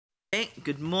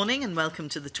Good morning and welcome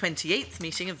to the 28th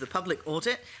meeting of the Public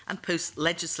Audit and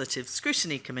Post-Legislative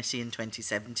Scrutiny Committee in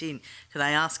 2017. Could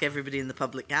I ask everybody in the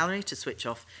public gallery to switch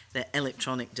off their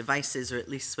electronic devices or at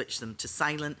least switch them to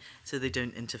silent so they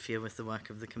don't interfere with the work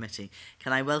of the committee.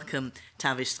 Can I welcome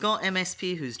Tavish Scott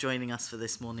MSP, who's joining us for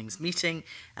this morning's meeting,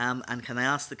 and can I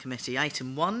ask the committee,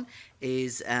 item 1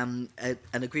 is an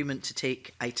agreement to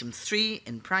take item 3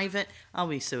 in private. Are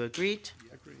we so agreed?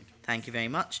 Thank you very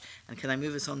much. And can I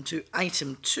move us on to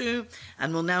item 2?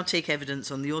 And we'll now take evidence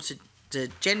on the Auditor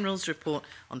General's report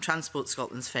on Transport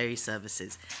Scotland's ferry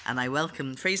services. And I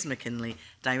welcome Fraser McKinlay,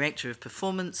 Director of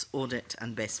Performance, Audit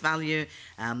and Best Value,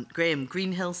 Graeme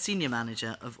Greenhill, Senior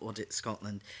Manager of Audit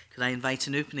Scotland. Could I invite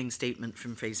an opening statement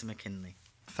from Fraser McKinlay?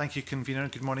 Thank you, Convener.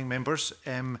 Good morning, members.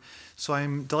 So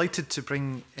I'm delighted to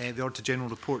bring the Auditor General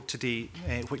report today,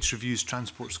 which reviews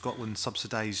Transport Scotland's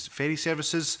subsidised ferry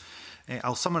services.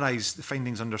 I'll summarise the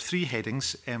findings under 3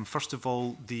 headings. First of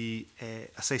all, the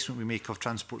assessment we make of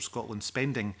Transport Scotland's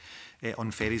spending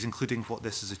on ferries, including what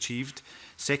this has achieved.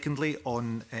 Secondly,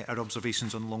 on our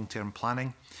observations on long-term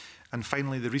planning. And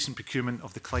finally, the recent procurement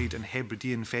of the Clyde and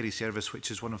Hebridean ferry service, which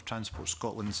is one of Transport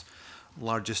Scotland's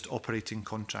largest operating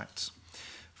contracts.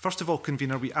 First of all,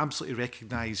 Convener, we absolutely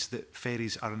recognise that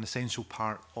ferries are an essential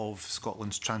part of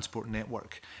Scotland's transport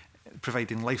network,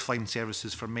 providing lifeline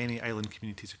services for many island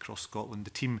communities across Scotland. The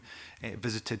team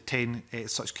visited 10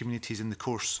 such communities in the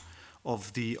course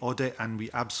of the audit, and we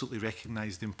absolutely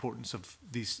recognise the importance of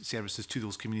these services to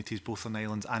those communities, both on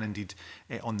islands and indeed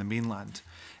on the mainland.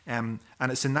 And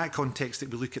it's in that context that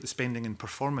we look at the spending and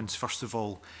performance, first of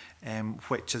all,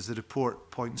 which, as the report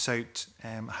points out,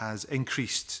 has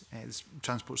increased.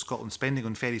 Transport Scotland spending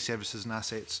on ferry services and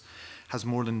assets has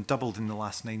more than doubled in the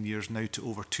last 9 years, now to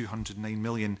over £209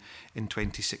 million in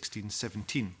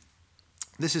 2016-17.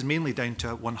 This is mainly down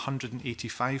to a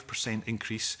 185%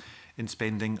 increase in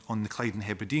spending on the Clyde and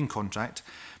Hebridean contract,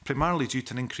 primarily due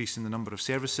to an increase in the number of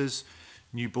services,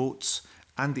 new boats,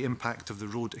 and the impact of the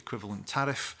road equivalent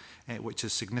tariff, which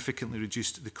has significantly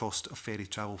reduced the cost of ferry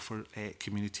travel for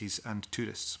communities and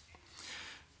tourists.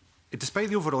 Despite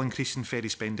the overall increase in ferry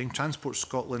spending, Transport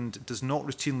Scotland does not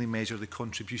routinely measure the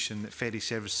contribution that ferry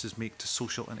services make to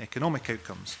social and economic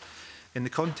outcomes. In the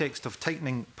context of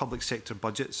tightening public sector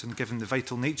budgets and given the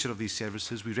vital nature of these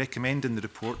services, we recommend in the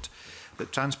report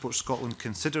that Transport Scotland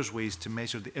considers ways to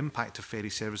measure the impact of ferry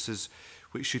services,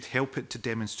 which should help it to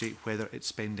demonstrate whether its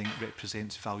spending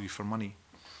represents value for money.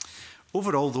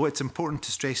 Overall, though, it's important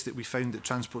to stress that we found that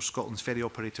Transport Scotland's ferry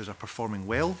operators are performing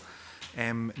well.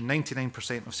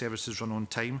 99% of services run on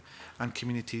time, and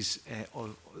communities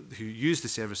who use the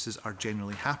services are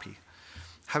generally happy.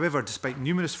 However, despite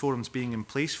numerous forums being in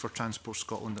place for Transport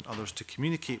Scotland and others to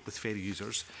communicate with ferry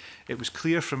users, it was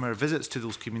clear from our visits to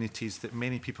those communities that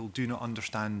many people do not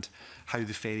understand how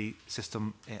the ferry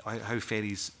system, how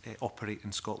ferries operate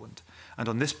in Scotland. And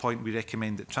on this point, we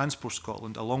recommend that Transport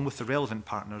Scotland, along with the relevant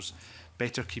partners,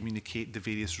 better communicate the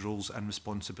various roles and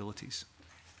responsibilities.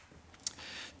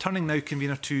 Turning now,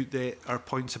 Convener, to our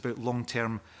points about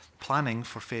long-term planning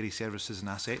for ferry services and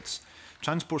assets.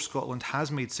 Transport Scotland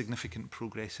has made significant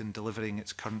progress in delivering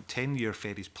its current 10-year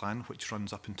ferries plan, which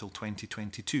runs up until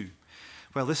 2022.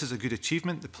 While this is a good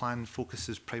achievement, the plan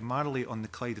focuses primarily on the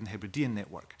Clyde and Hebridean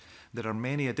network. There are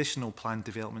many additional planned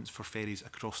developments for ferries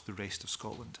across the rest of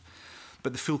Scotland.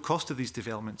 But the full cost of these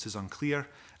developments is unclear,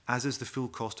 as is the full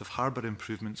cost of harbour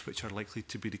improvements which are likely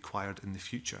to be required in the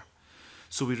future.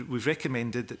 So we've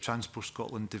recommended that Transport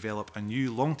Scotland develop a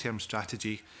new long-term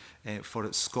strategy for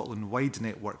its Scotland-wide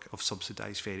network of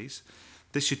subsidised ferries.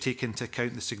 This should take into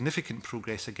account the significant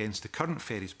progress against the current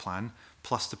ferries plan,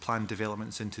 plus the planned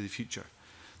developments into the future.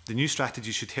 The new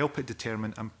strategy should help it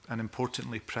determine and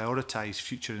importantly prioritise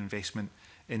future investment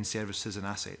in services and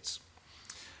assets.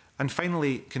 And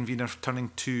finally, Convener,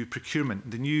 turning to procurement,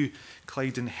 the new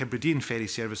Clyde and Hebridean ferry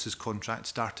services contract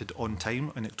started on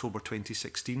time in October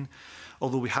 2016,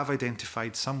 although we have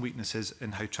identified some weaknesses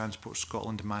in how Transport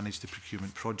Scotland managed the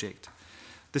procurement project.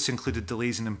 This included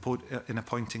delays in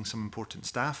appointing some important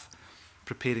staff,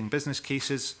 preparing business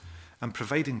cases, and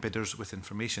providing bidders with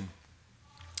information.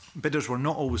 Bidders were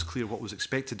not always clear what was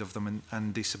expected of them,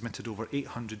 and they submitted over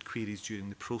 800 queries during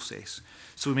the process.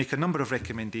 So we make a number of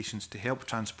recommendations to help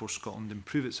Transport Scotland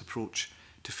improve its approach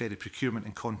to ferry procurement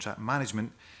and contract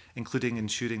management, including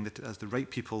ensuring that it has the right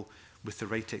people with the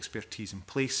right expertise in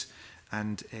place,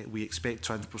 and we expect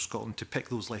Transport Scotland to pick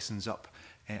those lessons up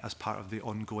as part of the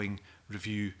ongoing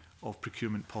review of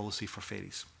procurement policy for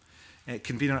ferries.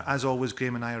 Convener, as always,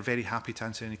 Graeme and I are very happy to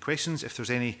answer any questions. If there's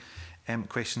any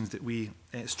questions that we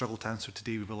struggle to answer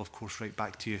today, we will of course write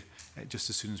back to you just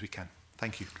as soon as we can.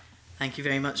 Thank you. Thank you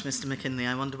very much, Mr McKinlay.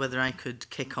 I wonder whether I could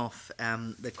kick off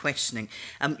the questioning.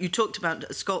 You talked about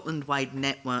a Scotland-wide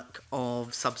network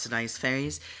of subsidised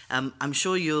ferries. I'm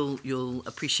sure you'll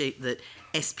appreciate that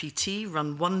SPT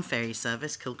run one ferry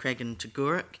service, Kilcreggan to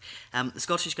Gourock. The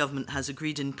Scottish Government has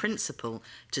agreed in principle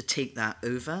to take that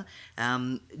over.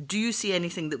 Do you see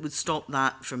anything that would stop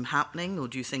that from happening, or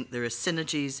do you think there are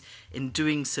synergies in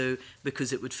doing so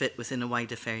because it would fit within a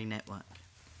wider ferry network?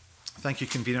 Thank you,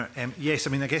 Convener. Yes, I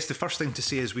mean, I guess the first thing to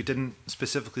say is we didn't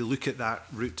specifically look at that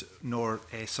route, nor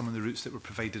some of the routes that were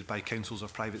provided by councils or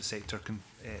private sector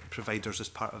providers as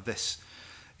part of this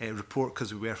report,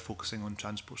 because we were focusing on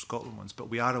Transport Scotland ones. But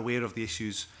we are aware of the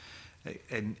issues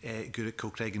in Gourock,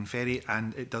 Kilcreggan ferry,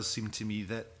 and it does seem to me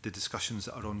that the discussions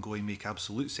that are ongoing make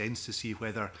absolute sense to see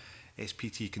whether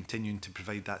SPT continuing to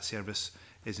provide that service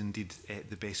is indeed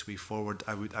the best way forward.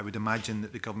 I would imagine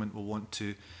that the government will want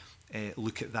to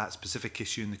look at that specific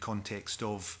issue in the context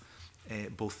of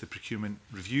both the procurement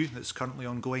review that's currently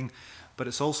ongoing, but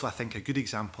it's also, I think, a good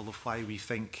example of why we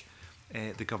think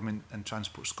the government and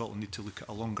Transport Scotland need to look at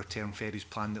a longer term ferries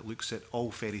plan that looks at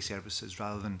all ferry services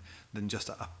rather than just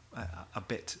a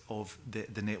bit of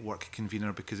the network,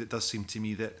 Convener, because it does seem to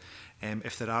me that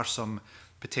if there are some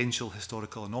potential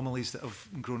historical anomalies that have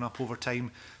grown up over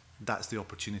time, that's the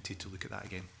opportunity to look at that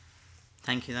again.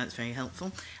 Thank you, that's very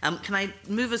helpful. Can I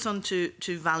move us on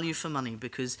to value for money?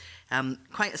 Because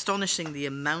quite astonishing, the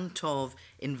amount of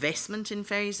investment in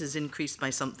ferries has increased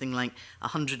by something like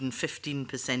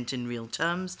 115% in real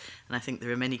terms. And I think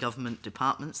there are many government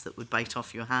departments that would bite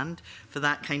off your hand for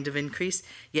that kind of increase.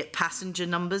 Yet passenger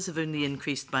numbers have only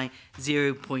increased by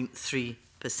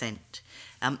 0.3%.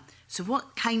 So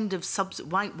what kind of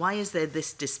why is there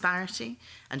this disparity?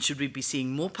 And should we be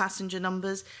seeing more passenger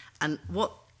numbers? And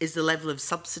what is the level of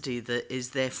subsidy that is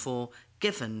therefore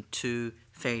given to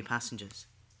ferry passengers?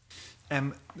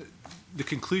 The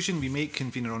conclusion we make,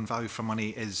 Convener, on value for money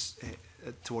is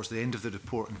towards the end of the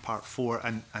report in part 4,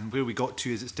 and where we got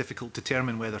to is it's difficult to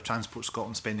determine whether Transport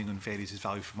Scotland spending on ferries is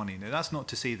value for money. Now, that's not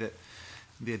to say that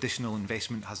the additional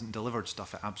investment hasn't delivered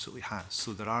stuff. It absolutely has.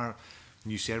 So there are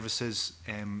new services,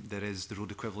 there is the road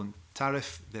equivalent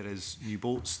tariff, there is new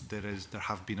boats, there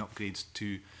have been upgrades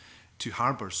to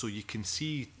harbours, so you can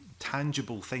see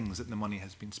tangible things that the money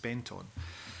has been spent on.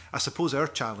 I suppose our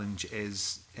challenge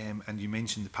is, and you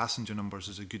mentioned the passenger numbers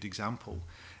as a good example,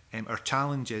 our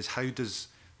challenge is how does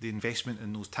the investment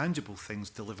in those tangible things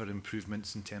deliver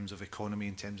improvements in terms of economy,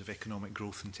 in terms of economic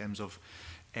growth, in terms of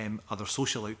other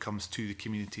social outcomes to the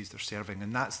communities they're serving,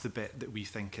 and that's the bit that we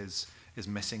think is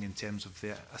missing in terms of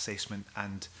the assessment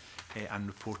and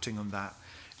reporting on that.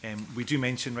 We do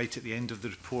mention right at the end of the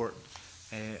report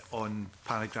on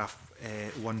paragraph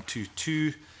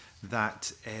 122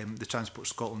 that the Transport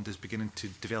Scotland is beginning to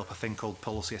develop a thing called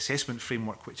policy assessment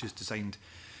framework, which is designed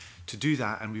to do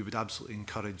that, and we would absolutely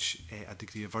encourage a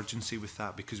degree of urgency with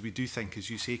that, because we do think, as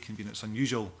you say, Convener, it's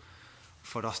unusual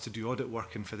for us to do audit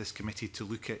work and for this committee to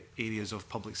look at areas of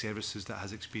public services that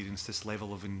has experienced this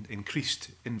level of increased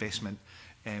investment,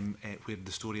 where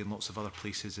the story in lots of other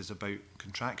places is about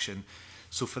contraction.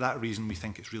 So for that reason, we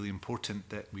think it's really important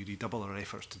that we redouble our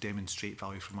efforts to demonstrate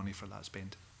value for money for that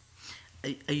spend.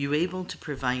 Are you able to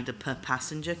provide a per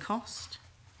passenger cost?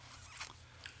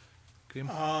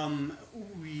 Graeme?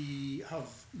 We have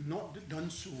not done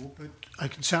so, but I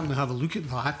can certainly have a look at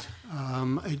that.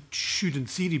 It should, in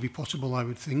theory, be possible, I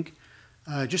would think.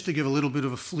 Just to give a little bit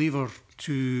of a flavour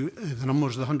to the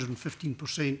numbers, the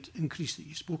 115% increase that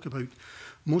you spoke about,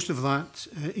 most of that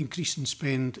increase in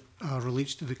spend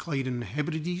relates to the Clyde and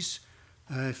Hebrides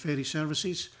ferry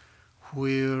services,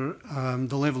 where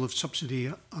the level of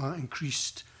subsidy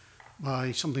increased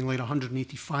by something like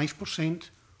 185%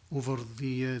 over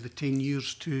the 10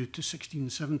 years to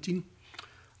 16-17.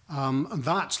 And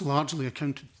that's largely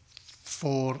accounted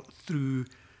for through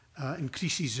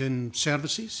increases in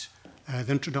services,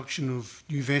 the introduction of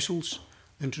new vessels,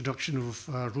 the introduction of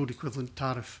road equivalent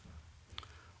tariff.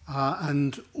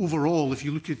 And overall, if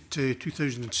you look at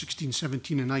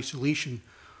 2016-17 in isolation,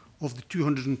 of the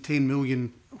 210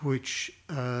 million which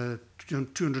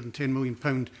 £210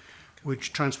 million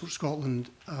which Transport Scotland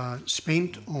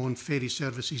spent on ferry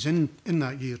services in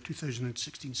that year,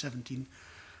 2016-17,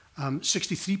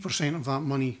 63% of that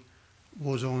money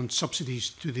was on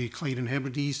subsidies to the Clyde and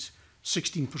Hebrides,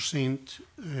 16%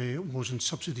 was in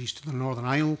subsidies to the Northern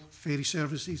Isle ferry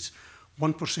services,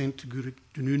 1% to Gourock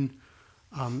Dunoon,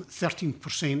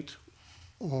 13%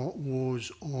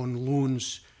 was on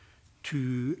loans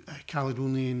to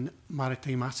Caledonian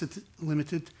Maritime Asset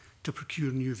Limited to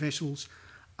procure new vessels,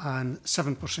 and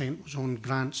 7% was on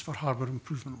grants for harbour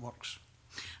improvement works.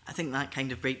 I think that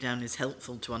kind of breakdown is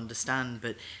helpful to understand,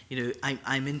 but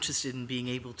I'm interested in being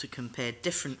able to compare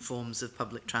different forms of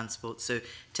public transport. So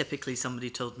typically somebody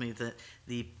told me that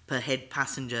the per head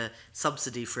passenger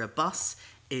subsidy for a bus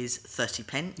is 30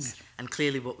 pence, yes. And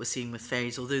clearly what we're seeing with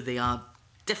ferries, although they are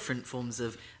different forms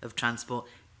of transport,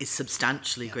 is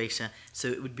substantially greater. So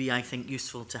it would be, I think,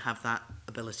 useful to have that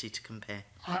ability to compare.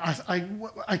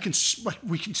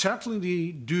 We can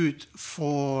certainly do it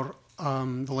for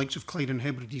the likes of Clyde and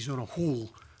Hebrides on a whole.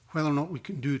 Whether or not we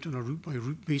can do it on a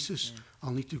route-by-route basis,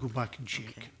 I'll need to go back and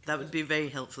check. Okay. That would be very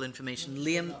helpful information.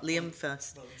 Liam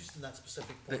first. Well, just in that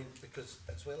specific point, because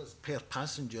as well as per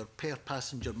passenger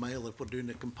mile, if we're doing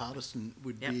a comparison,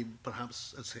 would be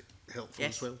perhaps as helpful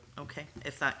as well. Okay,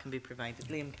 if that can be provided.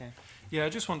 Liam, Kerr. Yeah, I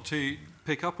just want to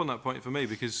pick up on that point for me,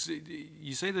 because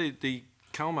you say the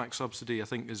CalMac subsidy, I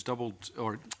think, has doubled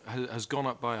or has gone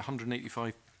up by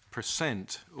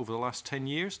 185% over the last 10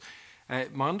 years.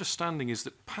 My understanding is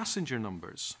that passenger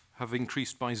numbers have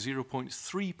increased by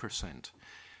 0.3%.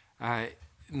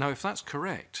 Now, if that's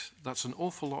correct, that's an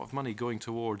awful lot of money going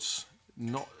towards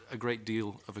not a great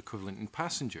deal of equivalent in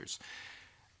passengers.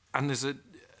 And there's a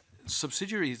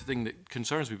subsidiary thing that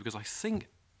concerns me, because I think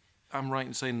I'm right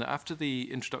in saying that after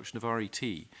the introduction of RET,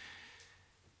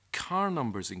 car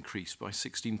numbers increased by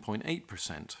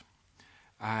 16.8%.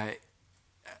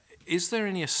 Is there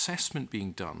any assessment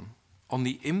being done on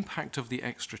the impact of the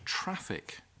extra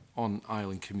traffic on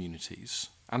island communities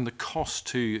and the cost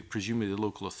to, presumably, the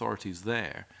local authorities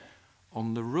there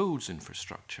on the roads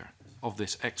infrastructure of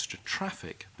this extra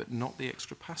traffic, but not the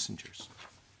extra passengers?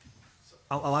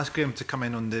 I'll ask Graeme to come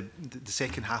in on the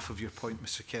second half of your point,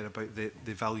 Mr. Kerr, about the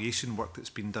evaluation work that's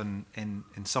been done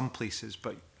in some places,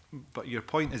 but your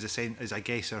point is, I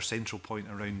guess, our central point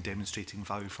around demonstrating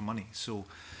value for money. So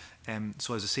as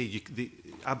I say,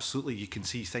 absolutely you can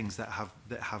see things that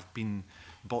have been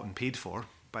bought and paid for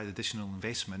by the additional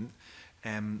investment,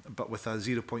 but with a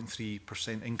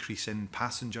 0.3% increase in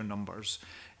passenger numbers,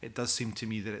 it does seem to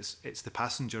me that it's the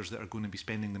passengers that are going to be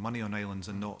spending the money on islands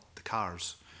and not the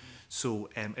cars. So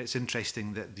it's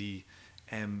interesting that the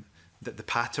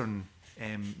pattern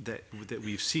that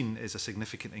we've seen is a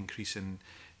significant increase in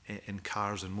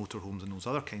cars and motorhomes and those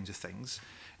other kinds of things.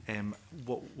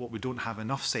 What we don't have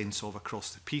enough sense of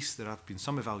across the piece, there have been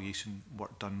some evaluation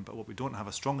work done, but what we don't have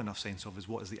a strong enough sense of is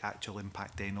what is the actual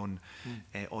impact then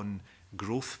on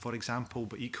growth, for example.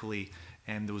 But equally,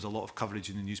 there was a lot of coverage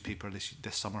in the newspaper this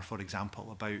summer, for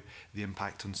example, about the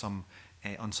impact on some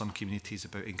communities,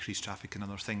 about increased traffic and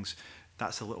other things.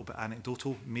 That's a little bit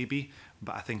anecdotal, maybe,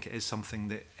 but I think it is something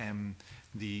that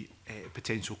the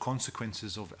potential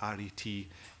consequences of RET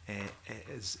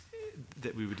is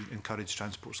that we would encourage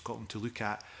Transport Scotland to look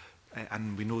at,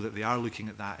 and we know that they are looking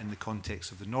at that in the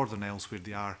context of the Northern Isles, where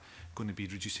they are going to be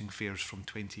reducing fares from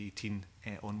 2018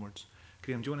 onwards.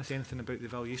 Graeme, do you want to say anything about the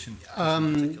evaluation?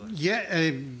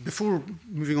 Before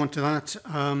moving on to that,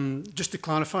 just to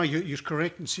clarify, you're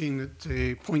correct in saying that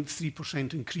the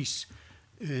 0.3% increase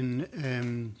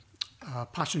in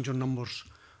passenger numbers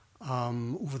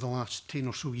over the last 10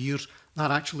 or so years,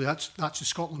 that's a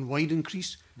Scotland-wide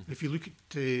increase. If you look at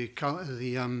the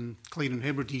Clyde and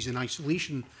Hebrides in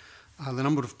isolation, the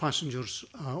number of passengers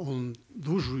on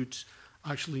those routes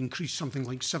actually increased something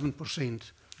like 7%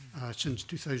 since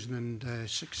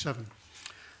 2006-07.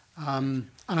 And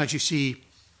as you see,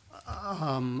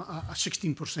 a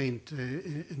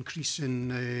 16% increase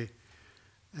in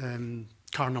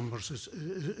car numbers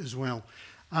as well.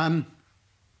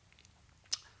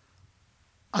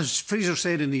 As Fraser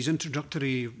said in his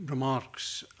introductory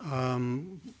remarks,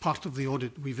 part of the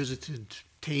audit, we visited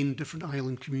 10 different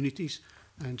island communities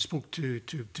and spoke to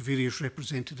various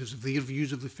representatives of their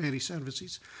views of the ferry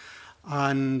services.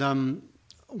 And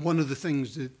one of the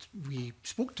things that we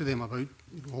spoke to them about,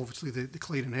 obviously the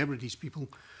Clyde and Hebrides people,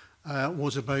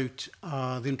 was about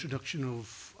the introduction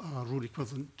of road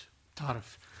equivalent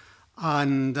tariff.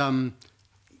 And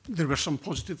there were some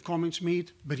positive comments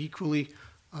made, but equally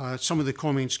some of the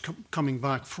comments coming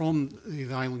back from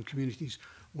the island communities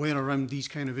were around these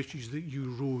kind of issues that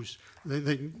you rose.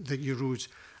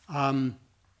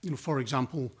 For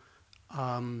example,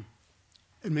 in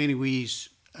many ways,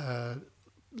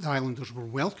 the islanders were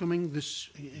welcoming this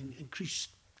increased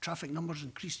traffic numbers,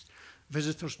 increased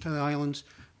visitors to the islands,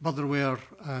 but there were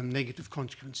negative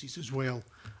consequences as well.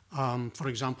 For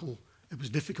example, it was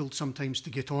difficult sometimes to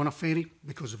get on a ferry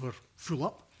because they were full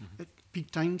up at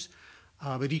peak times.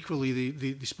 But equally,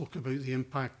 they spoke about the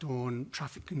impact on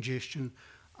traffic congestion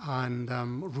and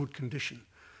road condition.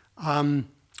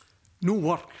 No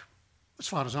work, as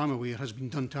far as I'm aware, has been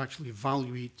done to actually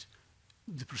evaluate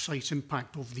the precise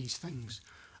impact of these things.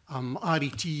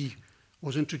 RET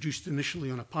was introduced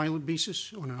initially on a pilot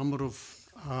basis on a number of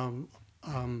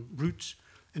routes,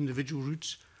 individual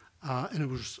routes,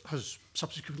 and it has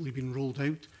subsequently been rolled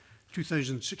out.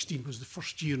 2016 was the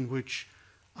first year in which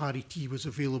RET was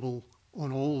available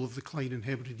on all of the Clyde and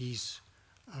Hebrides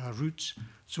routes.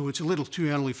 So it's a little too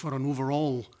early for an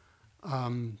overall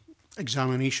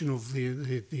examination of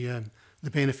the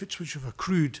benefits which have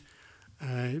accrued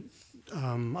as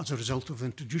a result of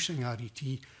introducing RET,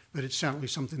 but it's certainly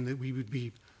something that we would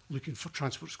be looking for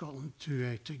Transport Scotland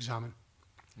to examine.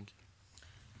 Thank you.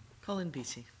 Colin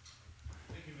Beattie.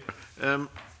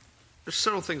 There's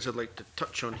several things I'd like to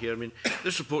touch on here. I mean,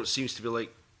 this report seems to be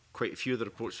like quite a few of the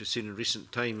reports we've seen in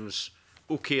recent times.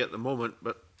 Okay at the moment,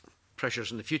 but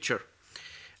pressures in the future.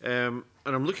 And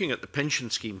I'm looking at the pension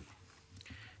scheme.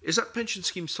 Is that pension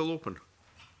scheme still open?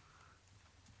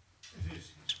 It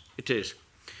is. It is.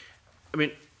 I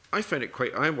mean, I find it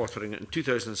quite eye-watering that in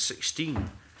 2016,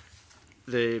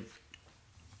 the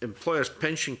employer's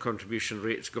pension contribution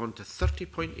rate's gone to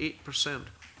 30.8%.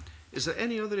 Is there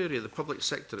any other area of the public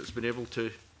sector that's been able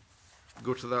to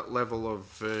go to that level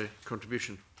of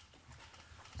contribution?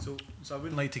 So I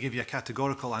wouldn't like to give you a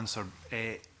categorical answer,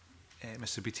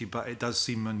 Mr. Beattie, but it does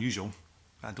seem unusual.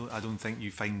 I don't think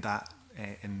you find that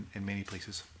in many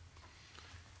places.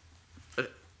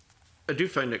 I do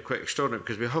find it quite extraordinary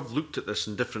because we have looked at this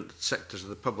in different sectors of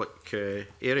the public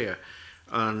area,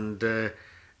 and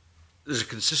there's a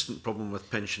consistent problem with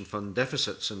pension fund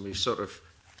deficits, and we've sort of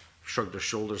shrugged our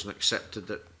shoulders and accepted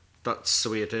that that's the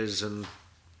way it is and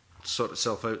sort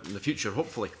itself out in the future,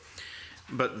 hopefully.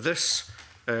 But this,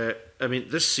 I mean,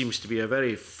 this seems to be a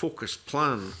very focused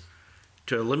plan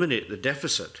to eliminate the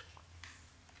deficit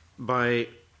by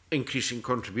increasing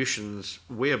contributions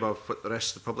way above what the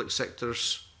rest of the public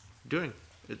sector's doing.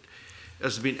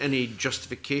 Has there been any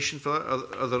justification for that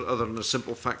other than the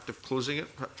simple fact of closing it?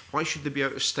 Why should they be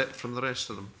out of step from the rest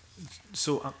of them?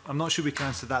 So I'm not sure we can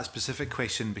answer that specific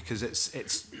question because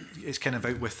it's kind of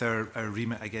out with our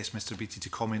remit, I guess, Mr. Beattie, to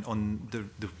comment on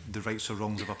the rights or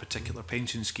wrongs of a particular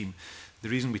pension scheme. The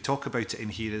reason we talk about it in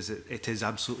here is that it is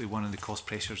absolutely one of the cost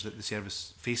pressures that the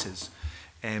service faces.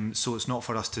 So it's not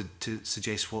for us to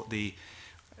suggest what they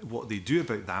do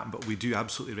about that, but we do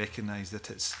absolutely recognise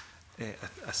that it's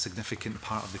a significant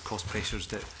part of the cost pressures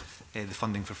that the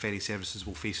funding for ferry services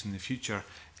will face in the future,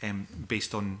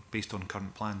 based on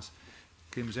current plans.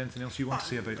 Graeme, is there anything else you want to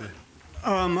say about that?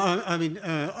 I mean,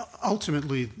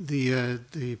 ultimately,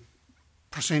 the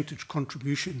percentage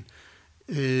contribution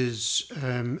is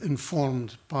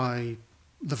informed by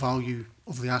the value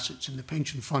of the assets in the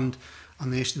pension fund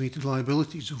and the estimated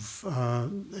liabilities of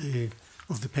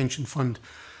the pension fund.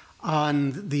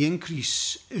 And the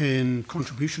increase in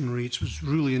contribution rates was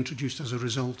really introduced as a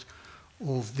result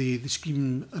of the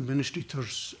scheme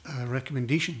administrator's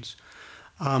recommendations.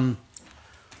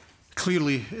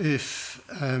 Clearly, if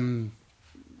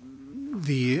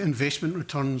the investment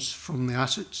returns from the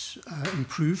assets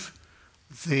improve,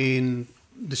 then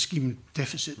the scheme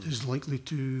deficit is likely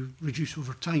to reduce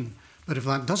over time. But if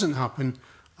that doesn't happen,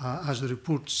 as the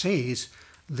report says,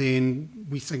 then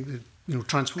we think that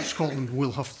Transport Scotland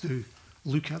will have to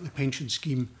look at the pension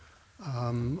scheme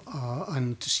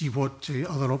and to see what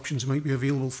other options might be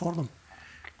available for them.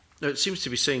 Now, it seems to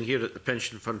be saying here that the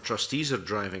pension fund trustees are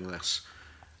driving this,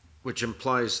 which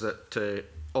implies that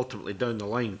ultimately down the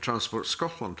line, Transport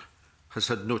Scotland has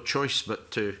had no choice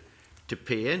but to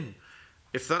pay in.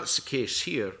 If that's the case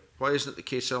here, why isn't it the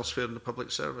case elsewhere in the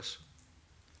public service?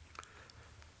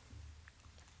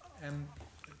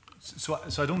 So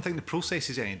I don't think the process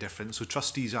is any different. So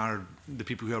trustees are the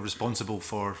people who are responsible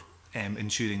for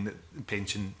ensuring that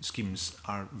pension schemes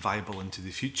are viable into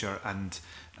the future, and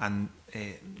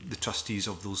the trustees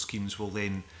of those schemes will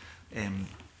then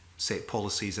set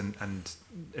policies, and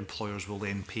employers will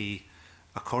then pay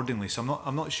accordingly. So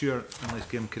I'm not sure, unless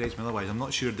Graeme corrects me otherwise, I'm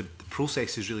not sure the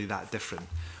process is really that different.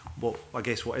 I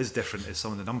guess what is different is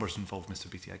some of the numbers involved, Mr.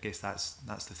 Beattie. I guess that's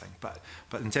the thing.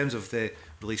 But in terms of the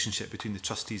relationship between the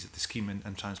trustees of the scheme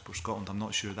and Transport Scotland, I'm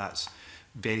not sure that's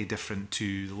very different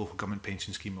to the local government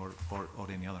pension scheme or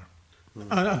any other.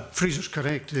 Fraser's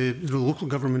correct. The local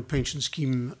government pension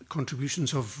scheme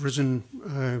contributions have risen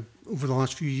over the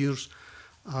last few years.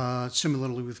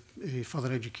 Similarly with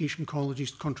further education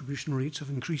colleges, contribution rates have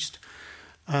increased.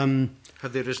 Have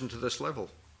they risen to this level?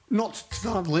 Not to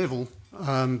that level,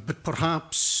 but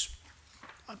perhaps,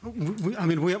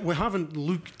 we haven't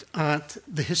looked at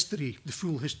the history, the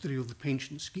full history of the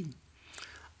pension scheme.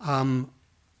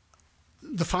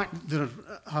 The fact that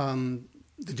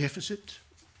the deficit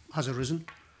has arisen,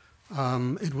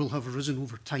 it will have arisen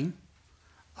over time.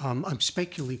 I'm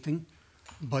speculating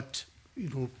but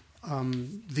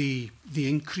the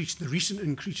recent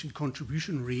increase in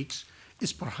contribution rates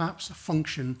is perhaps a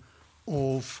function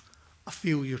of a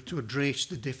failure to address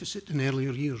the deficit in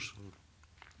earlier years.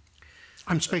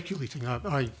 I'm speculating,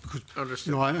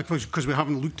 because we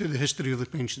haven't looked at the history of the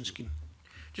pension scheme.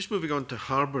 Just moving on to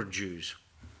harbour dues.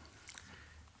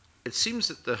 It seems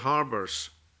that the harbours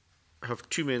have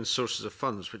two main sources of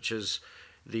funds, which is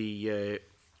the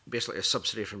basically a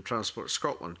subsidy from Transport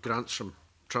Scotland, grants from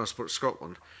Transport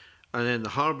Scotland, and then the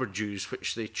harbour dues,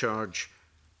 which they charge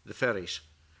the ferries.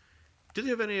 Do they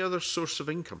have any other source of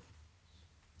income?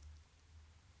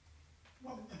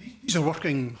 These are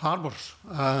working harbours.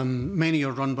 Many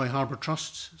are run by harbour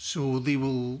trusts, so they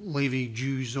will levy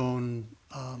dues on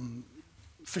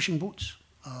fishing boats,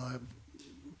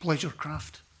 pleasure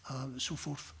craft, and so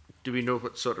forth. Do we know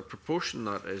what sort of proportion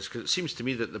that is? Because it seems to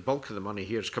me that the bulk of the money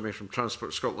here is coming from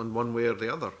Transport Scotland one way or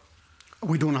the other.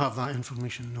 We don't have that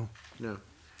information, no. No.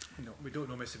 No, we don't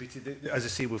know, Mr. Beattie. As I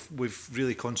say, we've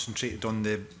really concentrated on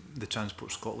the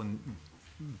Transport Scotland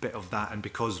bit of that, and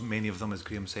because many of them, as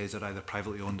Graeme says, are either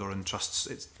privately owned or in trusts,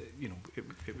 it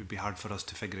would be hard for us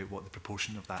to figure out what the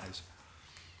proportion of that is.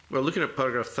 Well, looking at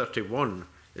paragraph 31,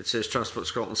 it says Transport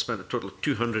Scotland spent a total of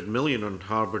 200 million on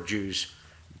harbour dues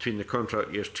between the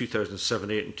contract years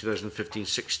 2007-8 and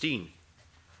 2015-16,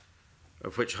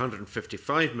 of which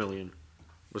 155 million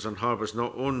was on harbours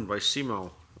not owned by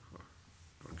CMAL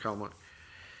or CalMac.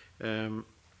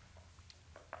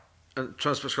 And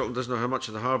Transport Scotland doesn't know how much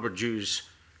of the harbour dues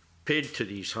paid to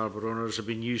these harbour owners have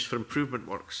been used for improvement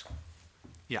works.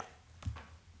 Yeah.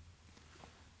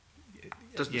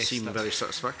 Doesn't seem very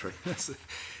satisfactory.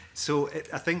 So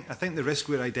I think the risk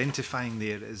we're identifying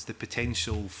there is the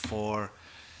potential for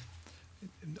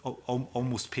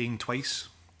almost paying twice.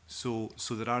 So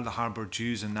there are the harbour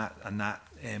dues, and that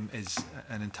is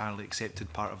an entirely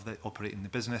accepted part of operating the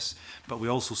business. But we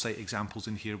also cite examples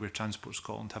in here where Transport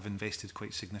Scotland have invested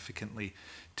quite significantly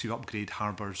to upgrade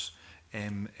harbours,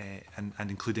 and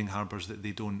including harbours that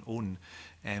they don't own,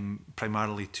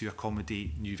 primarily to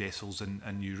accommodate new vessels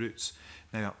and new routes.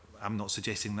 Now, I'm not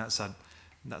suggesting that's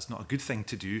not a good thing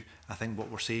to do. I think what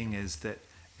we're saying is that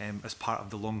as part of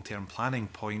the long-term planning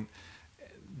point,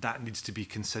 that needs to be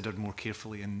considered more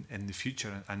carefully in the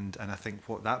future. And I think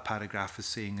what that paragraph is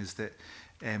saying is that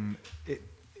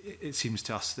it seems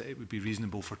to us that it would be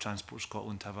reasonable for Transport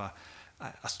Scotland to have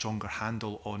a stronger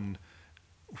handle on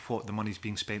what the money's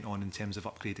being spent on in terms of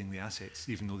upgrading the assets,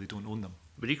 even though they don't own them.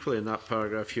 But equally in that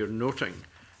paragraph, you're noting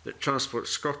that Transport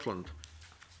Scotland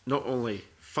not only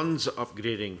funds the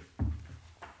upgrading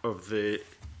of the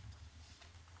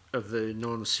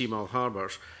non-CMAL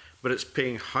harbours, but it's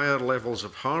paying higher levels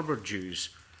of harbour dues,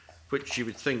 which you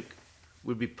would think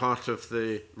would be part of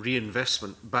the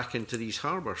reinvestment back into these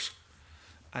harbours.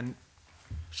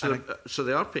 So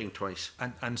they are paying twice.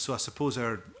 And so I suppose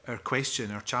our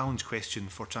challenge question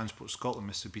for Transport Scotland,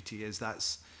 Mr. Beattie, is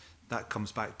that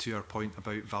comes back to our point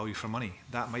about value for money.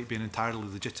 That might be an entirely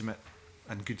legitimate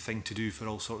and good thing to do for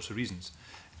all sorts of reasons.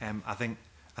 I think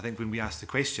when we ask the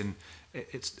question,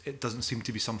 it doesn't seem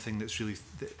to be something that's really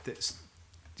that's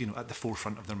at the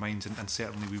forefront of their minds, and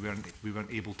certainly we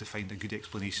weren't able to find a good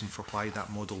explanation for why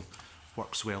that model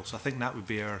works well. So I think that would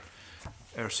be our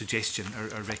suggestion,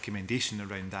 our recommendation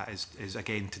around that is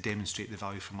again to demonstrate the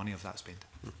value for money of that spend.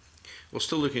 Well,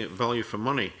 still looking at value for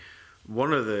money,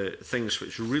 one of the things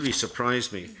which really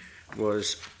surprised me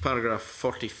was paragraph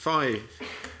 45,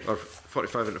 or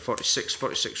 45 into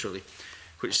 46 really,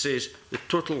 which says the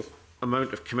total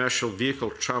amount of commercial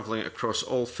vehicle travelling across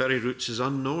all ferry routes is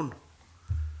unknown.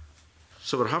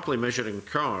 So we're happily measuring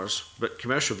cars, but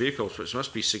commercial vehicles, which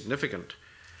must be significant.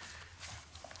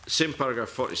 Same paragraph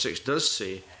 46 does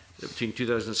say that between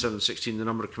 2007 and 16, the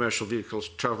number of commercial vehicles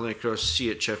travelling across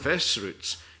CHFS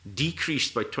routes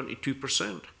decreased by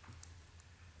 22%.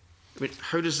 I mean,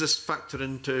 how does this factor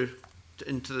into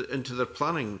their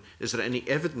planning? Is there any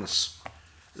evidence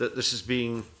that this is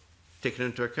being taken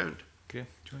into account? Okay,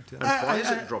 do you want to and why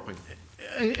is it dropping?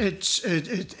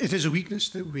 It is a weakness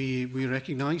that we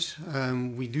recognise.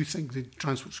 We do think that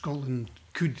Transport Scotland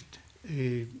could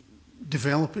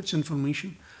develop its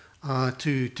information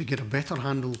to get a better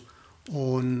handle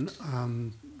on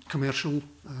commercial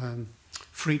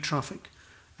freight traffic,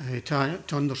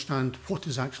 to understand what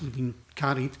has actually been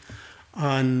carried.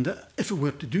 And if it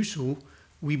were to do so,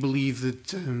 we believe that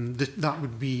that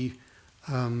would be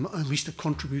at least a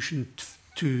contribution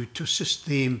to assist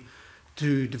them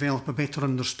to develop a better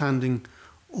understanding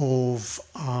of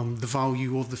the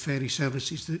value of the ferry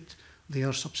services that they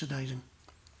are subsidising.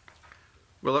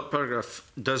 Well, that paragraph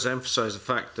does emphasise the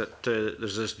fact that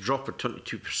there's this drop of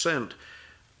 22%,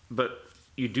 but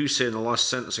you do say in the last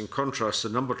sentence, in contrast, the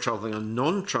number travelling on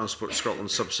non-Transport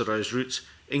Scotland subsidised routes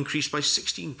increased by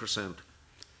 16%.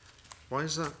 Why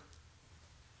is that?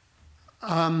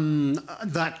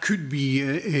 That could be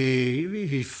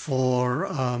due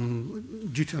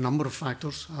to a number of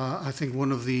factors. I think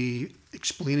one of the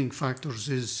explaining factors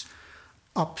is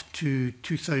up to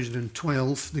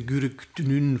 2012, the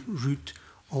Guruk-Dunoon route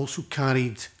also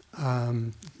carried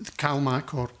the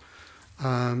Calmac or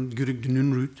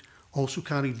Guruk-Dunoon route also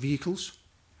carried vehicles.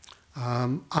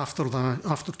 After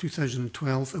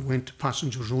 2012, it went to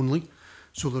passengers only.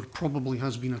 So there probably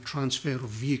has been a transfer of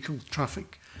vehicle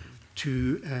traffic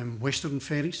to Western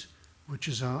Ferries, which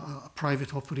is a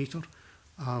private operator,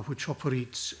 which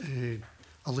operates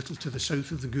a little to the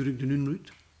south of the Guruk-Dunoon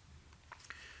route.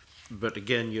 But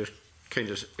again, you're kind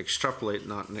of extrapolating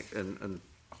that and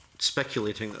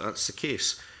speculating that that's the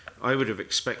case. I would have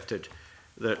expected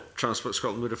that Transport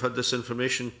Scotland would have had this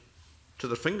information to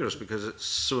their fingers because it's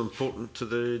so important to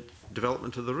the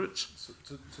development of the routes.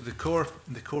 So the core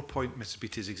point, Mr.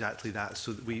 Beattie, is exactly that.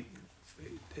 So that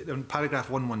in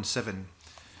paragraph 117,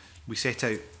 we set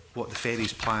out what the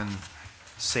ferries plan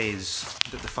says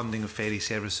that the funding of ferry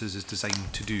services is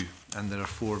designed to do, and there are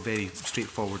 4 very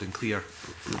straightforward and clear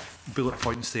bullet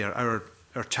points there. Our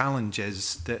challenge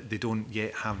is that they don't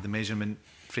yet have the measurement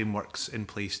frameworks in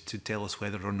place to tell us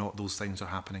whether or not those things are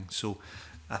happening. So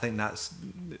I think that's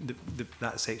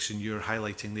that section you're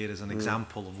highlighting there is an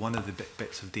example of one of the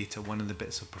bits of data, one of the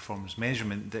bits of performance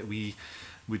measurement that we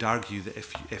would argue that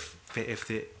if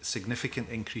the significant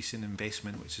increase in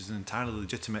investment, which is an entirely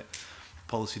legitimate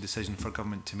policy decision for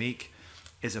government to make,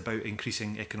 is about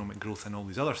increasing economic growth and all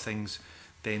these other things,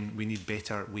 then we need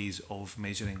better ways of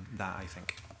measuring that, I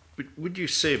think. Would you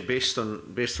say, based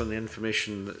on the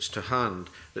information that's to hand,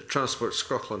 that Transport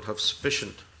Scotland have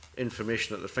sufficient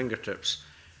information at their fingertips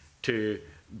to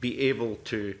be able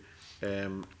to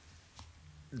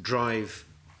drive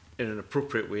in an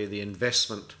appropriate way the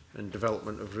investment and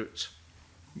development of routes?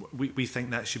 We think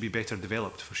that should be better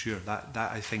developed, for sure. That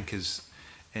I think is,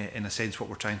 in a sense, what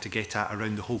we're trying to get at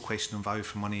around the whole question of value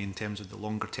for money in terms of the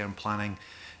longer term planning.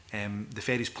 The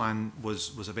ferries plan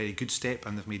was a very good step,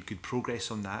 and they've made good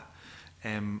progress on that.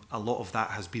 A lot of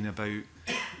that has been about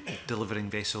delivering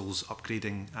vessels,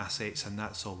 upgrading assets, and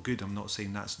that's all good. I'm not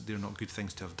saying they're not good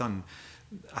things to have done.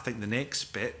 I think the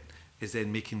next bit is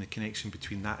then making the connection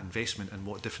between that investment and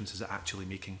what difference is it actually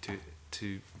making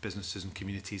to businesses and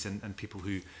communities and people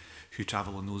who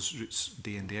travel on those routes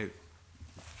day in, day out.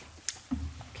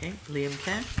 Okay, Liam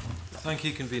Kerr. Thank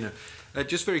you, Convener.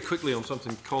 Just very quickly on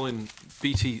something Colin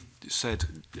Beattie said.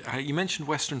 You mentioned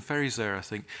Western Ferries there, I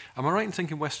think. Am I right in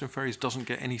thinking Western Ferries doesn't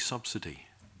get any subsidy?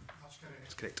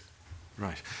 That's correct.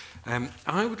 Right.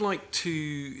 I would like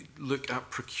to look at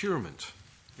procurement,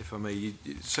 if I may.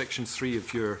 Section 3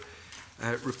 of your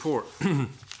report.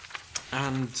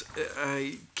 And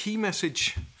key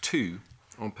message 2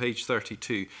 on page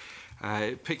 32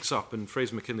 picks up, and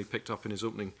Fraser McKinlay picked up in his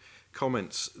opening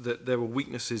comments, that there were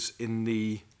weaknesses in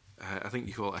the I think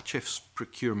you call it a chief's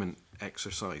procurement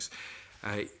exercise.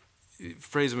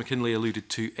 Fraser McKinlay alluded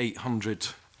to 800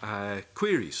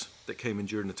 queries that came in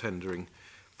during the tendering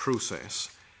process.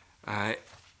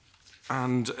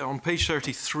 And on page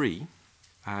 33,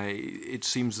 it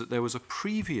seems that there was a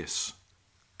previous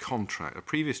contract, a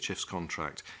previous chief's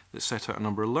contract, that set out a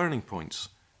number of learning points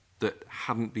that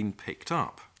hadn't been picked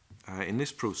up in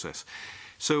this process.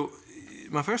 So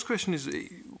my first question is,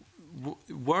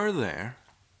 were there,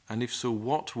 and if so,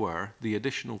 what were the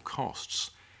additional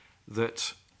costs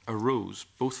that arose,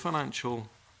 both financial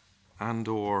and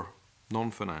or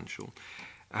non-financial,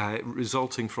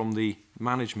 resulting from the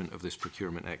management of this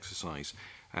procurement exercise?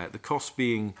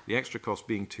 The extra cost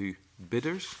being to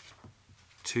bidders,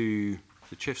 to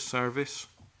the Chief's Service,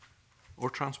 or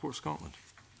Transport Scotland?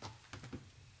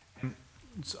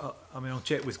 So, I'll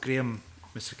check with Graeme,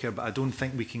 Mr. Kerr, but I don't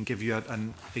think we can give you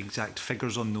an exact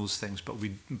figures on those things.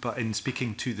 But in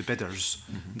speaking to the bidders,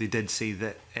 they did say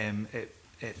that it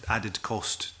added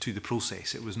cost to the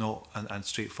process. It was not a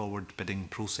straightforward bidding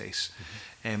process.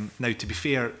 Now, to be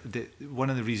fair, one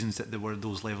of the reasons that there were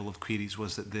those level of queries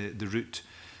was that the route,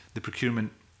 the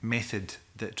procurement method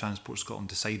that Transport Scotland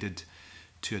decided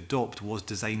to adopt was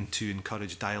designed to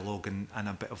encourage dialogue and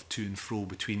a bit of to and fro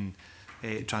between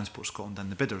Transport Scotland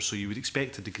and the bidders, so you would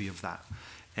expect a degree of that.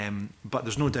 But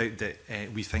there's no doubt that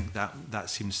we think that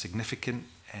seems significant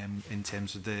in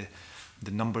terms of the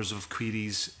numbers of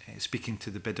queries. Speaking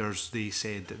to the bidders, they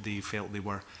said that they felt they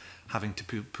were having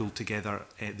to pull together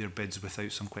their bids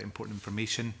without some quite important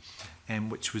information,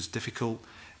 which was difficult.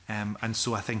 And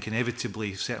so I think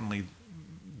inevitably, certainly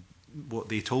what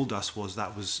they told us was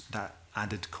that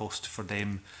added cost for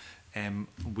them.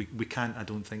 We can't, I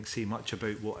don't think, say much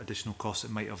about what additional costs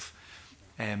it might have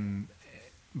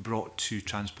brought to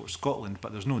Transport Scotland,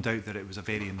 but there's no doubt that it was a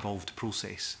very involved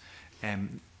process.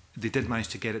 They did manage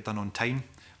to get it done on time,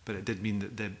 but it did mean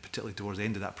that particularly towards the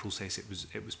end of that process, it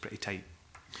was pretty tight.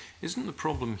 Isn't the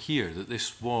problem here that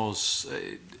this was,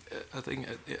 I think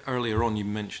earlier on you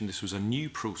mentioned this was a new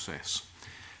process,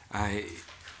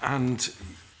 and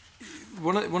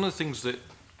one of the things that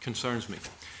concerns me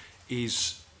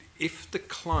is if the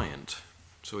client,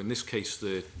 so in this case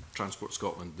the Transport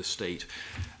Scotland, the state,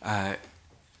 how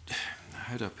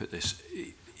do I put this,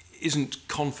 isn't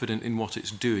confident in what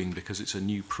it's doing because it's a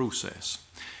new process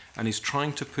and is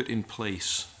trying to put in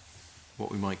place what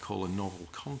we might call a novel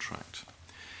contract,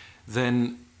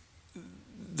 then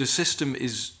the system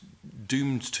is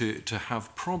doomed to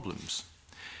have problems.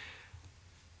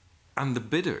 And the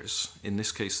bidders, in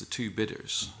this case the two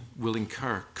bidders, will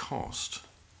incur cost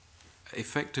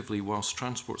effectively whilst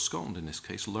Transport Scotland in this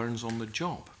case learns on the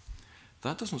job.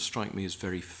 That doesn't strike me as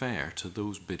very fair to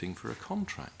those bidding for a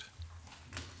contract.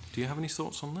 Do you have any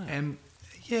thoughts on that?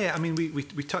 Yeah, I mean,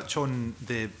 we touch on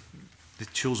the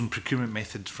chosen procurement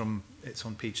method from, it's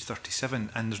on page 37,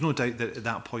 and there's no doubt that at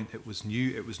that point it was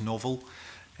new, it was novel.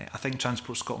 I think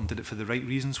Transport Scotland did it for the right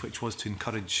reasons, which was to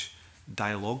encourage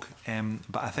dialogue.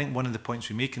 But I think one of the points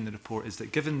we make in the report is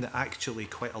that given that actually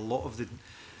quite a lot of the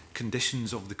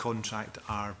conditions of the contract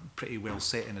are pretty well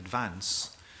set in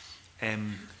advance, as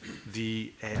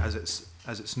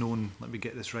it's known, let me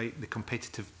get this right, the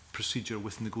competitive procedure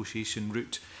with negotiation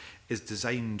route is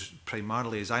designed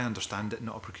primarily, as I understand it,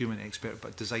 not a procurement expert,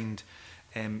 but designed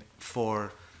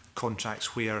for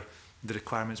contracts where the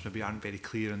requirements maybe aren't very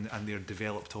clear and they're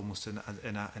developed almost in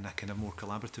a kind of more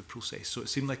collaborative process. So it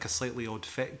seemed like a slightly odd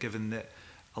fit, given that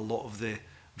a lot of the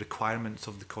requirements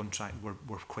of the contract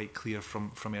were quite clear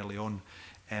from early on.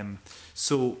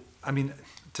 So, I mean,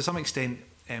 to some extent,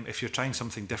 if you're trying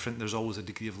something different, there's always a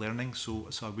degree of learning. So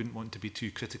I wouldn't want to be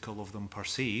too critical of them per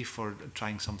se for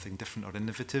trying something different or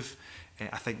innovative.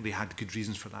 I think they had good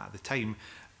reasons for that at the time.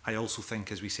 I also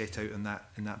think, as we set out in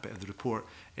that bit of the report,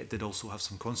 it did also have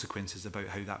some consequences about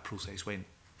how that process went.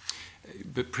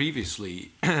 But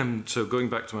previously, so going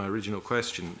back to my original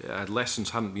question, lessons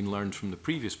hadn't been learned from the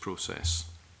previous process,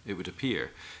 it would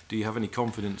appear. Do you have any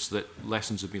confidence that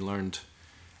lessons have been learned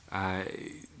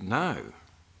now?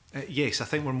 Yes, I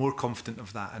think we're more confident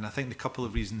of that, and I think the couple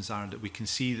of reasons are that we can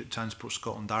see that Transport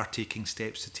Scotland are taking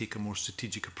steps to take a more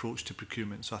strategic approach to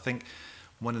procurement. So I think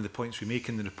one of the points we make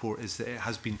in the report is that it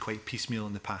has been quite piecemeal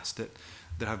in the past, that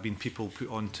there have been people put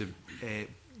on to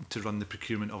run the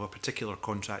procurement of a particular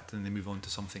contract and they move on to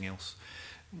something else.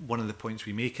 One of the points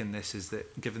we make in this is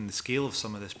that given the scale of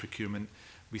some of this procurement,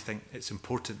 we think it's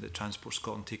important that Transport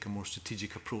Scotland take a more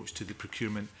strategic approach to the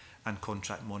procurement and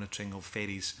contract monitoring of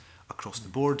ferries across the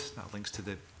board. That links to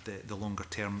the longer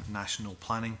term national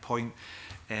planning point.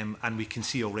 And we can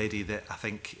see already that I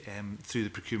think through the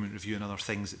procurement review and other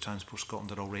things that Transport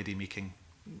Scotland are already making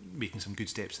some good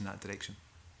steps in that direction.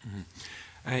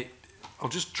 Mm-hmm. I'll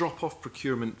just drop off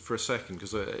procurement for a second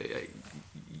because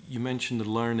you mentioned the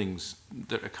learnings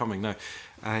that are coming. Now,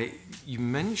 you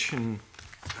mention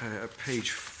at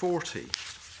page 40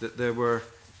 that there were,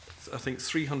 I think,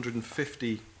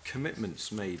 350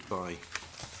 commitments made by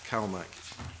CalMac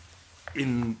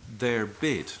in their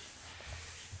bid.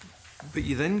 But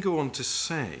you then go on to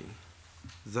say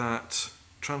that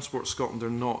Transport Scotland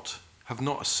have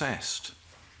not assessed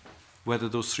whether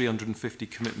those 350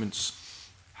 commitments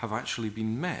have actually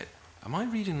been met. Am I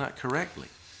reading that correctly?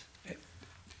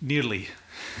 Nearly,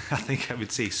 I think I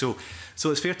would say. So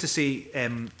it's fair to say,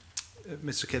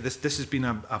 Mr. Kerr, this has been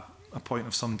a point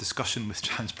of some discussion with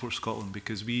Transport Scotland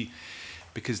because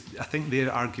I think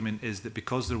their argument is that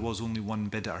because there was only one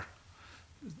bidder,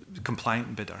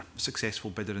 compliant bidder, successful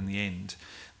bidder in the end,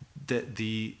 that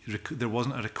there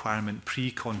wasn't a requirement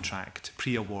pre-contract,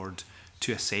 pre-award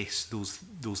to assess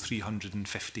those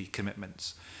 350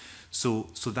 commitments. So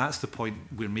that's the point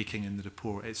we're making in the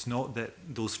report. It's not that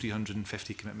those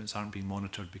 350 commitments aren't being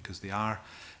monitored, because they are.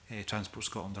 Transport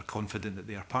Scotland are confident that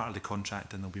they are part of the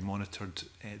contract and they'll be monitored.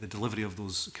 The delivery of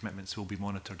those commitments will be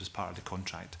monitored as part of the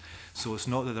contract. So it's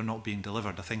not that they're not being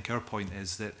delivered. I think our point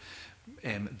is that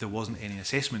there wasn't any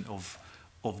assessment of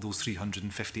those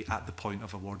 350 at the point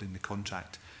of awarding the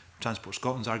contract. Transport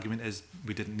Scotland's argument is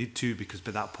we didn't need to, because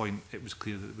by that point it was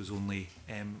clear that there was only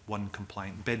one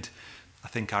compliant bid. I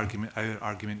think our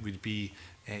argument would be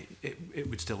it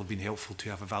would still have been helpful to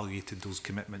have evaluated those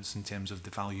commitments in terms of the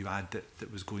value add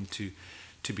that was going to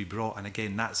be brought. And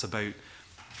again, that's about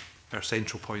our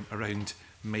central point around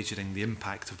measuring the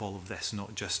impact of all of this,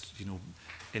 not just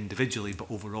individually, but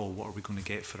overall, what are we going to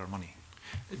get for our money?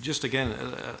 Just again,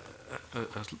 a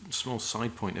small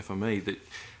side point, if I may, that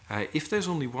if there's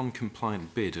only one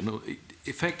compliant bid, and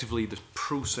effectively the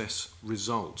process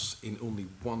results in only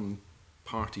one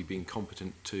party being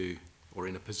competent to, or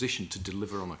in a position to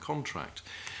deliver on a contract,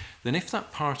 then if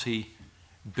that party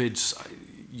bids,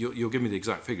 you'll give me the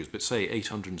exact figures, but say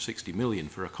 860 million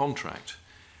for a contract,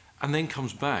 and then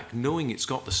comes back knowing it's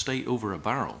got the state over a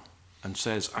barrel and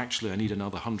says, actually, I need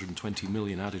another 120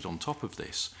 million added on top of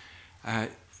this,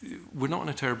 we're not in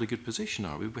a terribly good position,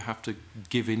 are we? We have to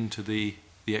give in to the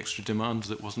extra demand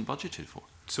that wasn't budgeted for.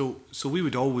 So we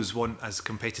would always want as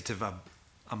competitive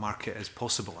a market as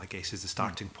possible, I guess, is the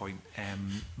starting point.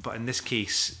 But in this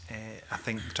case, I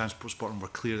think Transport Scotland were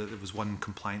clear that there was one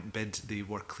compliant bid. They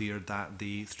were clear that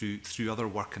they, through other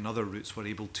work and other routes, were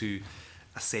able to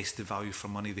assess the value for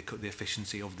money, the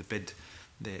efficiency of the bid,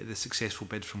 the successful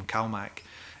bid from CalMac.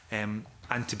 And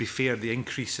to be fair, the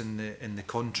increase in the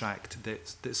contract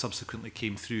that subsequently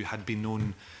came through had been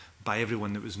known by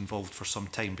everyone that was involved for some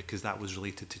time, because that was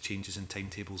related to changes in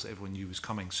timetables that everyone knew was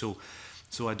coming.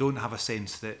 So I don't have a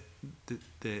sense that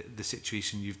the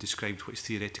situation you've described, which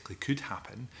theoretically could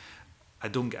happen, I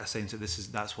don't get a sense that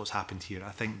that's what's happened here.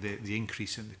 I think the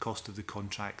increase in the cost of the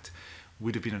contract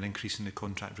would have been an increase in the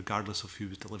contract regardless of who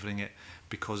was delivering it,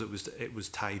 because it was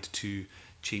tied to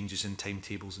changes in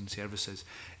timetables and services.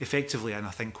 Effectively, and I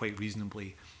think quite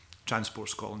reasonably, Transport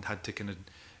Scotland had to kind of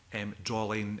draw a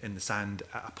line in the sand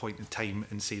at a point in time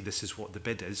and say this is what the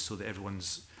bid is, so that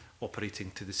everyone's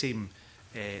operating to the same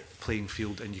playing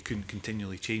field, and you couldn't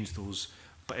continually change those.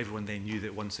 But everyone then knew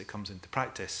that once it comes into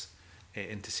practice,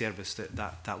 into service,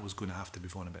 that was going to have to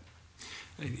move on a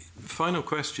bit. Final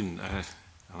question,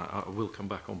 I will come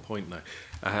back on point now,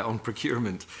 on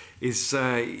procurement, is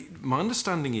my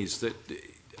understanding is that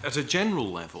at a general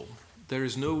level, there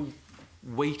is no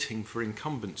waiting for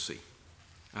incumbency.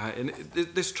 And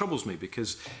this troubles me,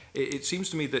 because it seems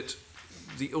to me that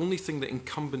the only thing that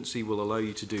incumbency will allow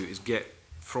you to do is get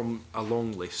from a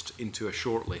long list into a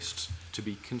short list to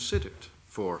be considered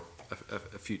for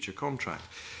a future contract.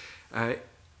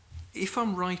 If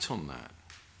I'm right on that,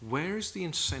 where is the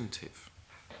incentive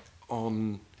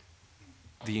on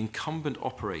the incumbent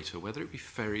operator, whether it be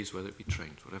ferries, whether it be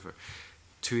trains, whatever,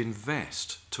 to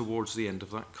invest towards the end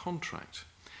of that contract?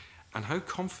 And how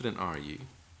confident are you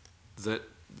that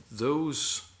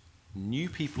those new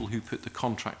people who put the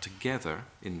contract together,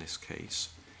 in this case,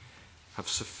 have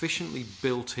sufficiently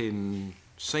built-in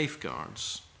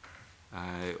safeguards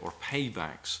or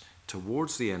paybacks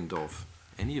towards the end of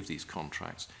any of these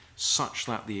contracts, such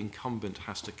that the incumbent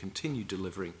has to continue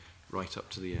delivering right up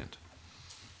to the end?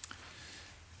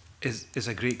 Is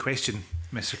a great question,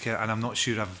 Mr. Kerr, and I'm not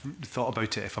sure I've thought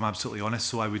about it, if I'm absolutely honest.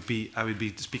 So I would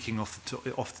be speaking off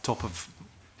the top of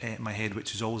my head,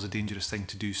 which is always a dangerous thing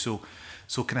to do. So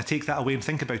can I take that away and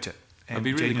think about it? I'd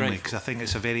be really grateful, because I think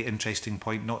it's a very interesting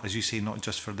point, not, as you say, not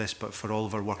just for this, but for all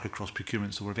of our work across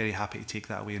procurement. So we're very happy to take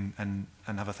that away and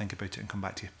have a think about it and come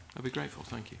back to you. I'd be grateful,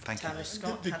 thank you. Thank you.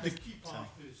 The key part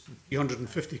is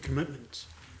 350 commitments,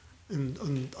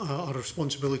 and our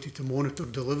responsibility to monitor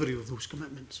delivery of those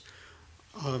commitments.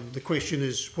 The question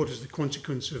is, what is the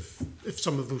consequence if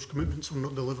some of those commitments are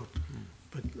not delivered?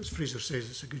 But as Fraser says,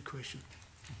 it's a good question.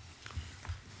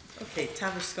 Okay,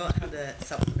 Tavish Scott had a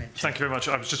supplementary. Thank you very much.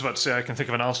 I was just about to say I can think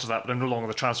of an answer to that, but I'm no longer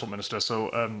the Transport Minister,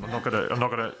 so I'm not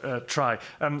going to try.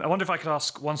 I wonder if I could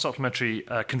ask one supplementary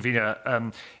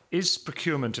convener. Is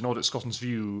procurement, in Audit Scotland's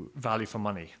view, value for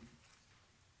money?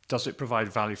 Does it provide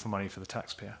value for money for the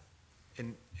taxpayer?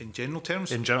 In general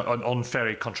terms? In on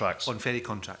ferry contracts. On ferry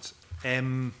contracts.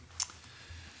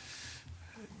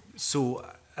 So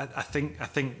I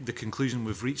think the conclusion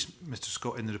we've reached, Mr.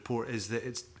 Scott, in the report is that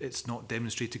it's not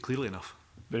demonstrated clearly enough.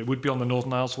 It would be on the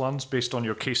Northern Isles ones, based on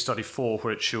your case study 4,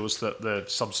 where it shows that the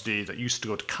subsidy that used to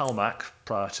go to CalMac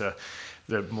prior to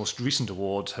the most recent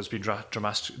award has been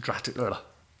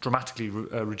dramatically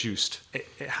reduced.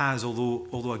 It has,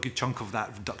 although a good chunk of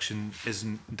that reduction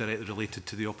isn't directly related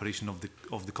to the operation of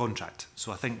the contract.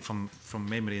 So I think from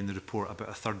memory in the report, about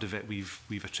a third of it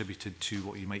we've attributed to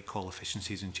what you might call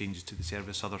efficiencies and changes to the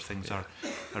service. Other things are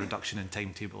a reduction in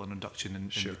timetable and a reduction in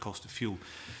the cost of fuel.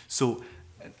 So,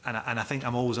 and I think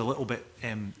I'm always a little bit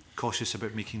cautious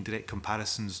about making direct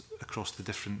comparisons across the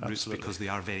different routes, because they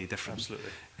are very different. Absolutely.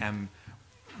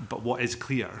 But what is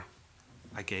clear,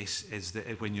 I guess, is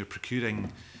that when you're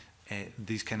procuring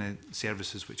these kind of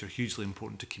services, which are hugely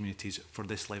important to communities for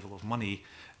this level of money,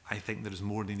 I think there is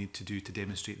more they need to do to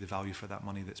demonstrate the value for that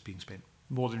money that's being spent.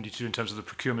 More than you need to do in terms of the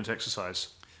procurement exercise?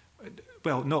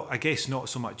 Well, no, I guess not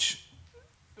so much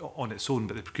on its own,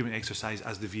 but the procurement exercise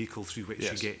as the vehicle through which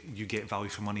Yes. you get value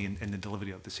for money in the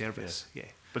delivery of the service. Yeah.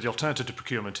 But the alternative to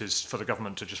procurement is for the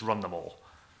government to just run them all.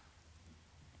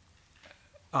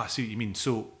 I see what you mean.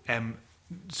 So,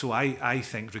 I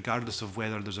think, regardless of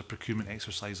whether there's a procurement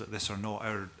exercise like this or not,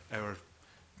 our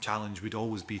challenge would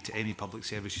always be to any public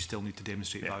service, you still need to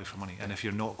demonstrate value for money. And if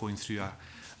you're not going through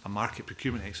a market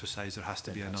procurement exercise, there has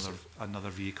to be another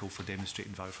vehicle for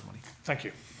demonstrating value for money. Thank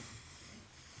you.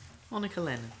 Monica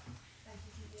Lennon.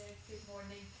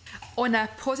 On a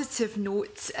positive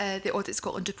note, the Audit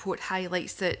Scotland report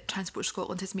highlights that Transport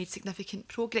Scotland has made significant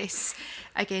progress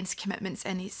against commitments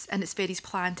in its ferries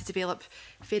plan to develop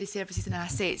ferry services and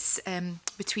assets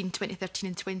between 2013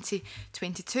 and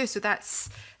 2022. So that's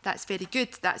very good.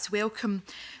 That's welcome.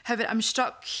 However, I'm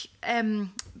struck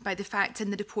by the fact in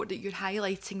the report that you're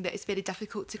highlighting that it's very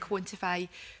difficult to quantify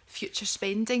future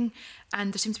spending,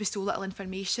 and there seems to be so little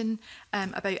information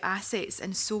about assets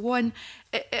and so on.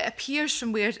 It appears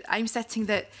from where I'm sitting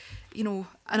that, you know,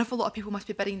 an awful lot of people must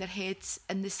be burying their heads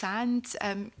in the sand.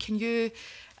 Can you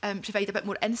provide a bit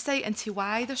more insight into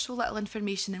why there's so little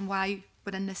information and why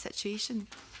we're in this situation?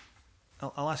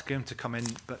 I'll ask Graeme to come in,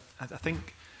 but I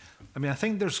think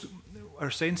there's,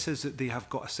 our sense is that they have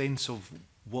got a sense of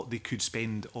what they could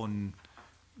spend on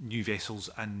new vessels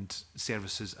and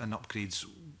services and upgrades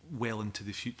well into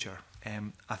the future.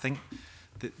 I think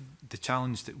that the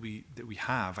challenge that we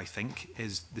have, I think,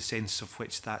 is the sense of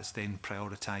which that's then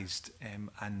prioritised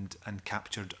and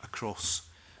captured across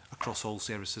all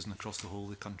services and across the whole of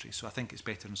the country. So I think it's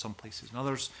better in some places than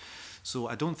others. So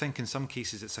I don't think in some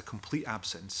cases it's a complete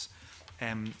absence,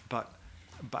 but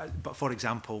for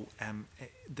example,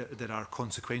 there are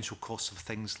consequential costs of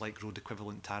things like road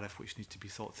equivalent tariff which need to be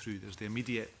thought through. There's the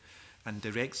immediate and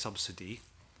direct subsidy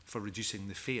for reducing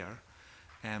the fare,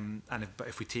 but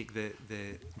if we take the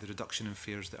reduction in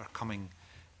fares that are coming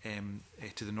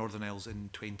to the Northern Isles in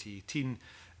 2018,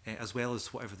 as well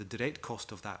as whatever the direct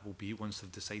cost of that will be once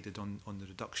they've decided on the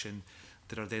reduction,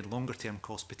 there are then longer term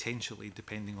costs potentially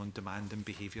depending on demand and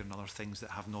behaviour and other things that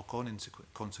have knock-on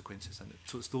consequences in it.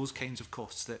 So it's those kinds of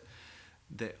costs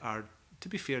that are, to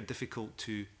be fair, difficult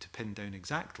to pin down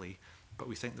exactly, but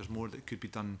we think there's more that could be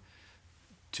done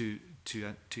to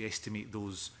estimate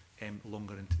those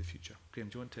longer into the future. Graeme,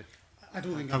 do you want to? I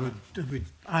don't think I would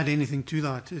add anything to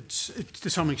that. It's to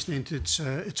some extent it's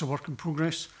a work in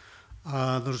progress.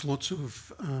 There's lots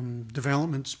of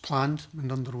developments planned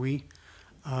and underway.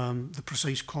 The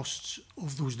precise costs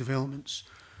of those developments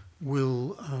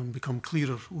will become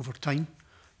clearer over time,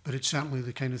 but it's certainly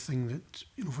the kind of thing that,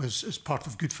 you know, as part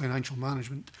of good financial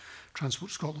management,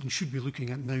 Transport Scotland should be looking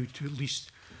at now to at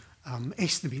least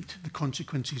estimate the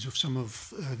consequences of some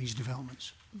of these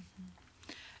developments.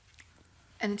 Mm-hmm.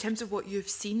 And in terms of what you've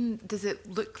seen, does it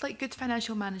look like good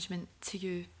financial management to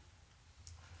you?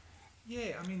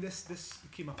 Yeah, I mean, this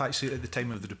came up actually at the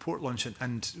time of the report launch,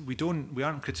 and we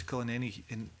aren't critical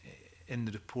in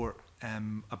the report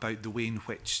about the way in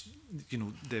which, you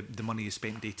know, the money is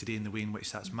spent day to day, and the way in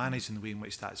which that's managed, and the way in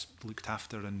which that's looked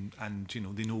after, and you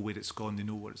know, they know where it's gone, they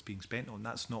know what it's being spent on.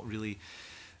 That's not really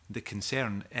the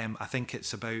concern. I think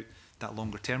it's about that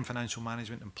longer term financial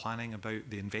management and planning,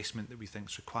 about the investment that we think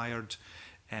is required.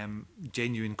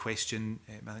 Genuine question,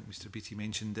 I think Mr Beattie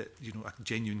mentioned that, you know, a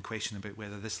genuine question about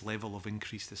whether this level of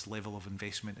increase, this level of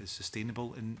investment is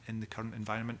sustainable in the current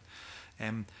environment.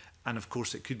 And of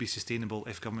course it could be sustainable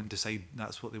if government decide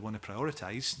that's what they want to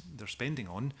prioritise their spending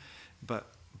on, but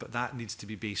that needs to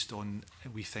be based on,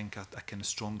 we think, a kind of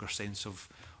stronger sense of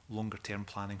longer term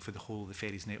planning for the whole of the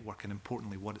ferries network, and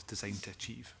importantly what it's designed to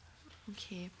achieve.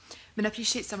 Okay. I mean, I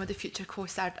appreciate some of the future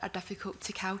costs are difficult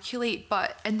to calculate,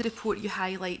 but in the report you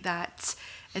highlight that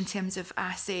in terms of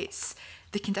assets,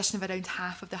 the condition of around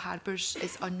half of the harbours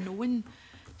is unknown.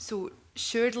 So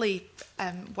surely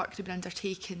work could have been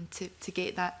undertaken to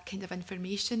get that kind of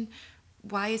information.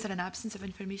 Why is there an absence of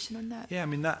information on that? Yeah, I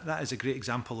mean, that is a great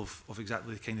example of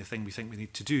exactly the kind of thing we think we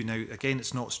need to do. Now, again,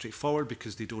 it's not straightforward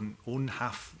because they don't own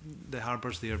half the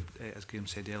harbours. They're, as Graeme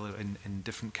said earlier, in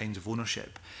different kinds of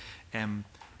ownership.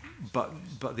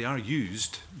 But they are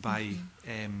used by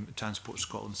Transport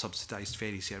Scotland subsidised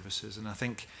ferry services, and I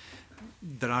think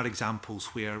there are examples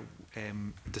where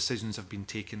decisions have been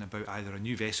taken about either a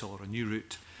new vessel or a new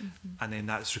route, and then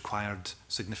that's required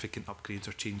significant upgrades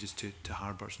or changes to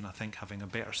harbours. And I think having a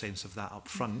better sense of that up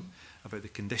front, about the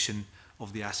condition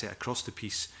of the asset across the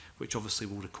piece, which obviously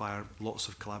will require lots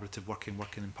of collaborative working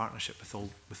in partnership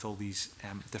with all these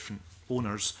different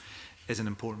owners, is an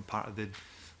important part of the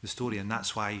story. And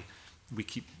that's why we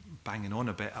keep banging on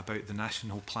a bit about the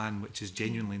national plan, which is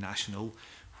genuinely national,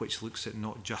 which looks at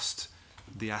not just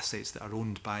the assets that are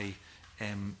owned by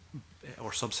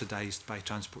or subsidised by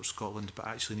Transport Scotland, but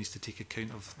actually needs to take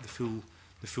account of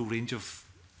the full range of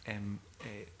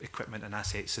equipment and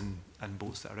assets and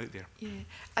boats that are out there. Yeah,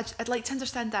 I'd like to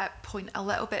understand that point a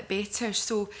little bit better.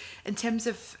 So in terms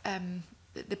of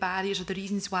the barriers or the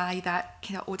reasons why that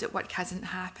kind of audit work hasn't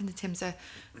happened in terms of,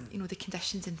 you know, the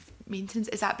conditions and maintenance,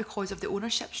 is that because of the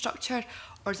ownership structure,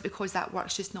 or is it because that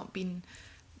work's just not been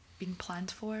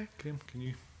planned for? Graeme, can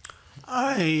you?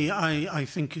 I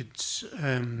think it's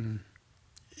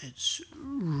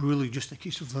really just a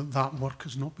case of that work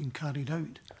has not been carried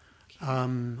out.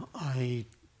 Okay.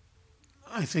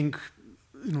 I think,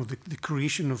 you know, the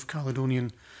creation of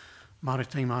Caledonian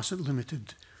Maritime Asset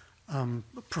Limited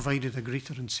provided a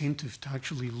greater incentive to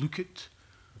actually look at,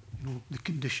 you know, the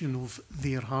condition of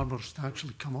their harbours, to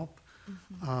actually come up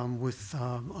with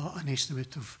an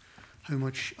estimate of how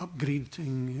much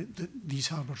upgrading that these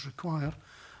harbours require.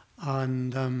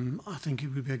 And I think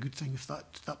it would be a good thing if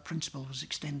that principle was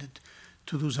extended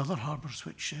to those other harbours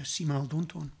which Seamile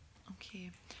don't own.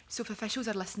 Okay. So if officials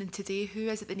are listening today, who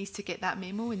is it that needs to get that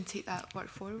memo and take that work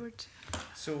forward?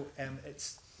 So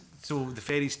So the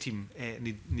ferries team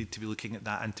need to be looking at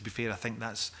that, and to be fair, I think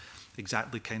that's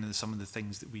exactly kind of some of the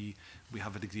things that we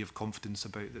have a degree of confidence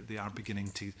about, that they are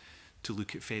beginning to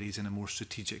look at ferries in a more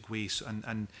strategic way. So,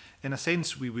 and in a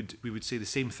sense, we would say the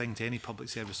same thing to any public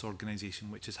service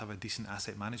organisation, which is have a decent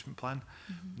asset management plan,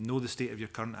 know the state of your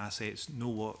current assets, know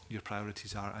what your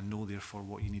priorities are, and know therefore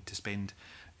what you need to spend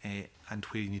and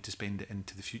where you need to spend it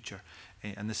into the future.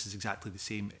 And this is exactly the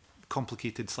same.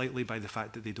 Complicated slightly by the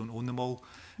fact that they don't own them all,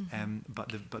 but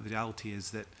the reality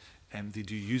is that they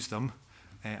do use them,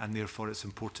 and therefore it's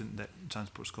important that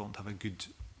Transport Scotland have a good,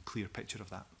 clear picture of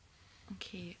that.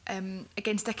 Okay.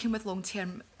 Again, sticking with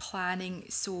long-term planning,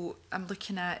 so I'm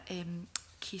looking at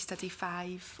case study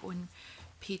 5 on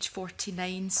page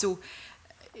 49. So,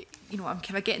 you know, I'm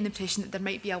kind of getting the impression that there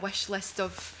might be a wish list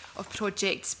of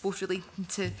projects, both relating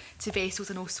to vessels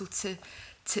and also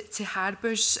to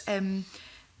harbours.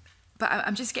 But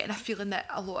I'm just getting a feeling that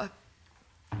a lot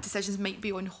of decisions might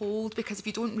be on hold, because if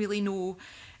you don't really know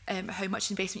how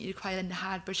much investment you require in the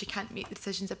harbours, you can't make the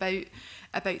decisions about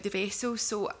the vessel.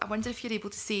 So I wonder if you're able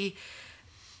to say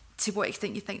to what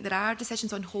extent you think there are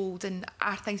decisions on hold, and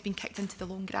are things being kicked into the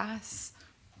long grass?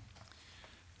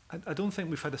 I don't think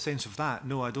we've had a sense of that.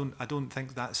 No, I don't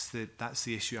think that's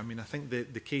the issue. I mean, I think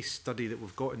the case study that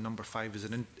we've got in number 5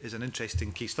 is an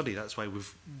interesting case study. That's why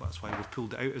we've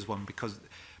pulled it out as one, because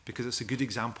it's a good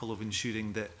example of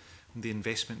ensuring that the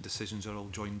investment decisions are all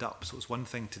joined up. So it's one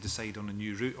thing to decide on a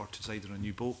new route or to decide on a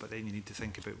new boat, but then you need to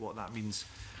think about what that means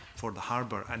for the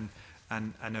harbour.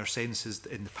 And our sense is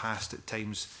that in the past, at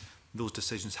times, those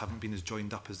decisions haven't been as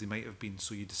joined up as they might have been.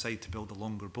 So you decide to build a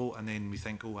longer boat, and then we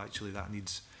think, oh, actually that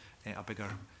needs a bigger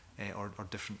or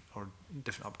different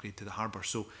upgrade to the harbour.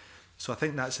 So I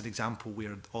think that's an example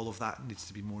where all of that needs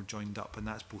to be more joined up, and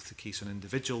that's both the case on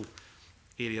individual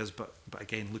areas, but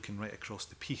again, looking right across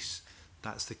the piece,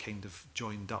 that's the kind of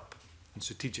joined up and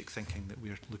strategic thinking that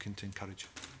we're looking to encourage.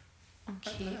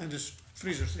 Okay. And as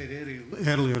Fraser said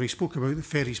earlier, he spoke about the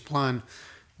ferries plan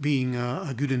being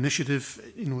a good initiative.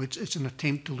 You know, it's an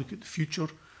attempt to look at the future.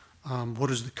 What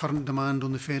is the current demand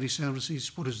on the ferry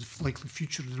services? What is the likely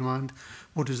future demand?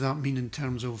 What does that mean in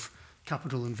terms of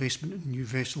capital investment in new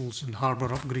vessels and harbour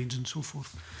upgrades and so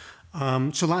forth?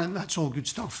 So that's all good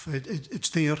stuff. It's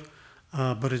there.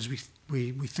 But as we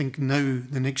think now,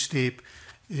 the next step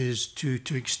is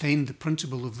to extend the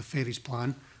principle of the ferries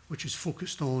plan, which is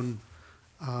focused on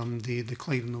the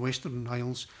Clyde and the Western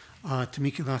Isles, to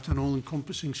make that an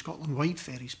all-encompassing Scotland-wide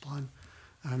ferries plan,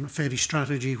 a ferry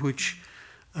strategy which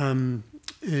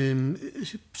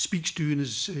speaks to and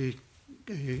is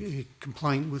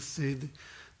compliant with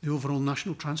the overall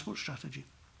national transport strategy.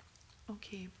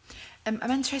 Okay.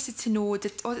 I'm interested to know,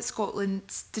 did Audit Scotland,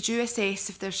 did you assess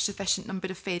if there's sufficient number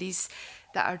of ferries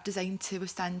that are designed to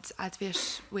withstand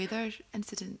adverse weather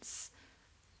incidents?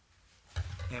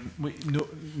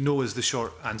 No is the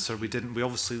short answer. We didn't. We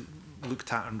obviously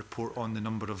looked at and report on the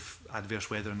number of adverse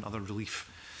weather and other relief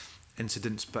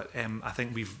incidents, but I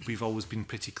think we've always been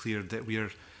pretty clear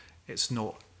that it's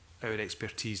not our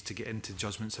expertise to get into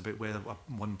judgments about whether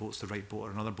one boat's the right boat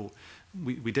or another boat.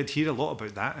 We did hear a lot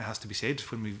about that, it has to be said,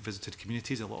 when we visited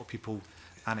communities. A lot of people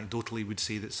anecdotally would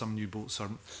say that some new boats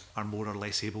are more or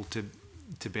less able to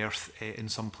berth in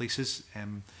some places.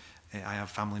 I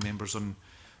have family members on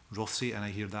Rothsay, and I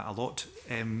hear that a lot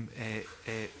on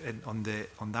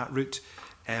that route.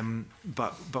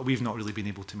 But we've not really been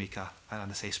able to make an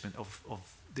assessment of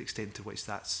the extent to which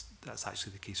that's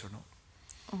actually the case or not.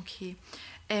 Okay.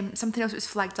 Something else that was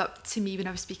flagged up to me when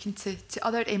I was speaking to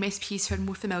other MSPs who are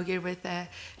more familiar with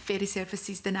ferry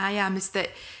services than I am is that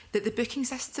the booking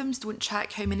systems don't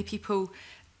track how many people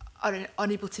are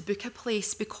unable to book a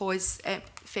place because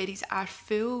ferries are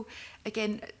full.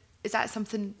 Again, is that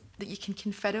something that you can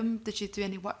confirm? Did you do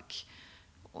any work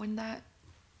on that?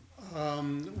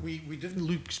 We didn't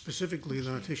look specifically at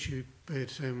that issue,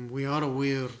 but we are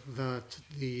aware that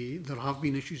there have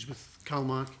been issues with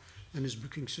CalMac and his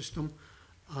booking system,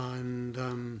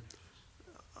 and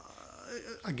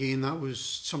again, that was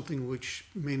something which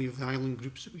many of the island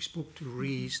groups that we spoke to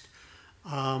raised.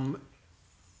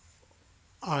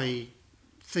 I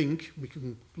think we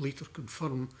can later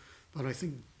confirm, but I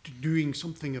think doing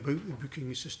something about the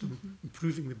booking system,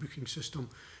 improving the booking system,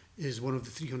 is one of the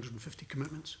 350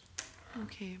 commitments.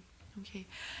 Okay.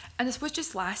 And I suppose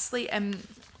just lastly,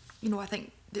 you know, I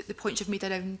think the points you've made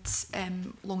around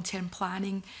long-term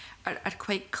planning are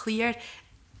quite clear.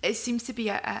 It seems to be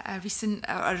a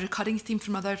recurring theme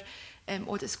from other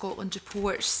Audit Scotland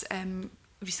reports.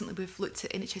 Recently we've looked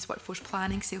at NHS workforce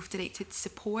planning, self-directed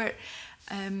support.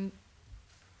 You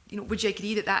know, would you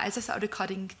agree that that is a sort of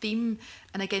recurring theme?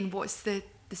 And again, what's the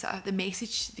sort of the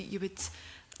message that you would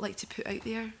like to put out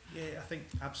there? Yeah, I think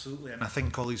absolutely, and I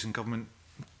think colleagues in government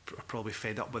are probably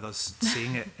fed up with us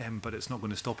saying it, but it's not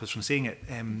going to stop us from saying it.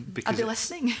 Because are they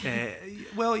listening?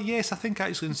 Well, yes, I think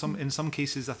actually in some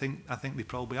cases I think they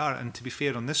probably are. And to be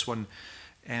fair on this one,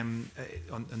 on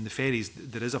the ferries,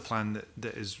 there is a plan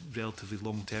that is relatively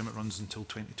long term. It runs until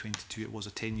 2022. It was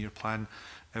a 10-year plan.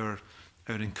 Our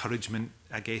encouragement,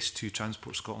 I guess, to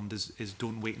Transport Scotland is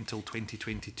don't wait until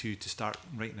 2022 to start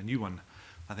writing a new one.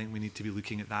 I think we need to be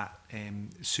looking at that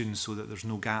soon so that there's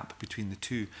no gap between the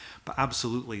two. But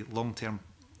absolutely, long-term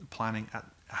planning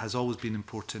has always been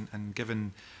important, and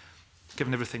given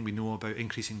everything we know about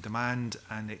increasing demand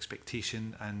and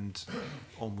expectation and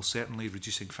almost certainly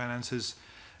reducing finances,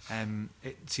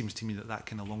 it seems to me that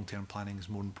kind of long-term planning is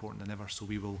more important than ever. So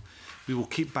we will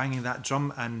keep banging that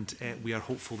drum, and we are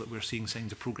hopeful that we're seeing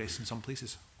signs of progress in some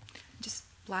places. Just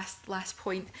last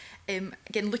point.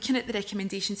 Again, looking at the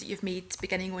recommendations that you've made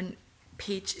beginning on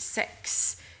page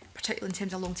 6, particularly in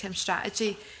terms of long-term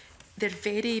strategy, they're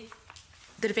very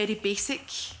basic.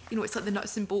 You know, it's like the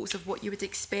nuts and bolts of what you would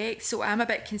expect. So I'm a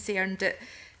bit concerned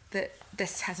that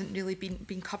this hasn't really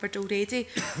been covered already.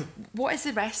 What is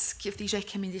the risk if these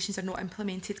recommendations are not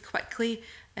implemented quickly?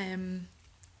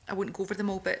 I won't go over them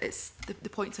all, but it's the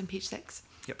points on page 6.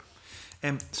 Yep.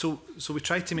 So we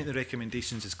try to make the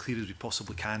recommendations as clear as we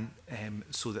possibly can,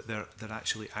 so that they're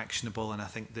actually actionable, and I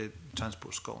think the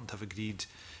Transport Scotland have agreed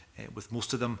with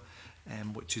most of them,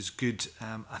 which is good.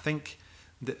 I think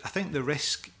the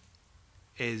risk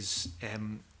is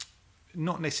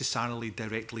not necessarily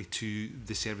directly to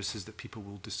the services that people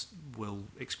will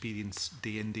experience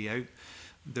day in, day out.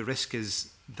 The risk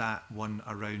is that one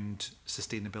around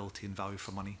sustainability and value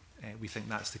for money. We think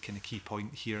that's the kind of key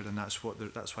point here, and that's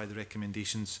why the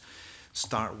recommendations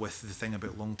start with the thing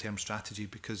about long-term strategy,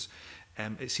 because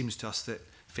it seems to us that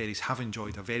ferries have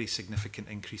enjoyed a very significant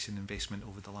increase in investment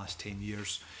over the last 10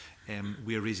 years.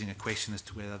 We are raising a question as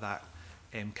to whether that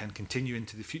can continue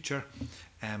into the future,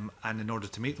 and in order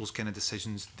to make those kind of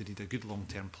decisions, they need a good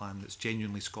long-term plan that's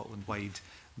genuinely Scotland-wide,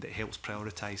 that helps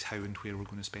prioritise how and where we're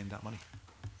going to spend that money.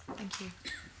 Thank you.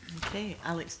 Okay,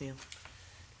 Alex Neil.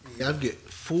 Yeah, I've got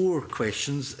 4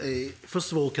 questions.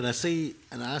 First of all, can I say,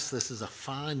 and I ask this as a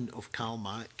fan of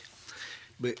CalMac,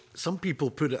 but some people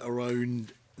put it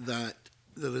around that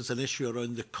there is an issue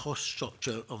around the cost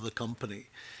structure of the company.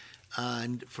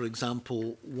 And, for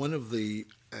example, one of the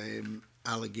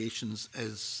allegations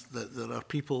is that there are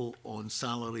people on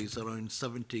salaries around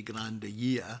 70 grand a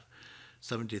year,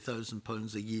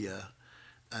 £70,000 a year,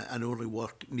 and only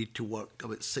need to work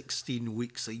about 16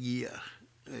 weeks a year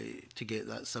to get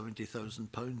that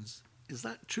 £70,000. Is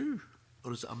that true,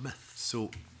 or is it a myth?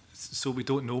 So we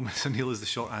don't know, Mr. Neil, is the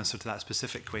short answer to that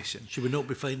specific question. Should we not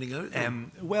be finding out?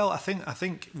 Well, I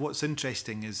think what's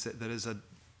interesting is that there is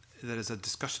a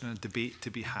discussion and a debate to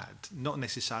be had, not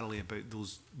necessarily about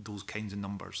those kinds of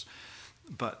numbers,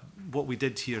 but what we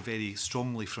did hear very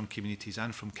strongly from communities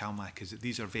and from CalMac is that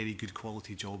these are very good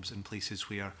quality jobs in places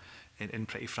where in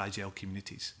pretty fragile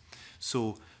communities.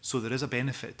 So there is a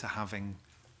benefit to having,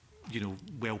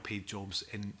 well-paid jobs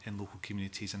in local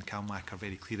communities, and CalMac are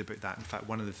very clear about that. In fact,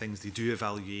 one of the things they do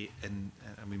evaluate, and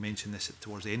we mentioned this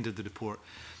towards the end of the report,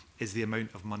 is the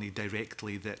amount of money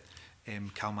directly that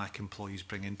CalMac employees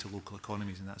bring into local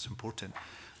economies, and that's important.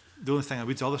 The only thing I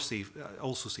would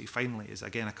also say finally is,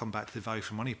 again, I come back to the value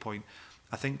for money point.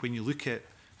 I think when you look at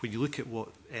when you look at what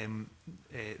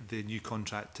the new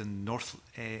contract in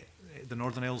the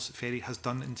Northern Isles Ferry has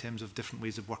done in terms of different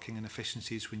ways of working and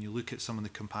efficiencies, when you look at some of the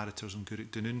comparators on Guruk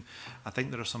Dunoon, I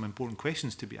think there are some important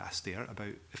questions to be asked there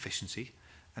about efficiency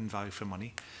and value for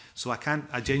money. So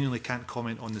I genuinely can't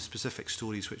comment on the specific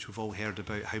stories which we've all heard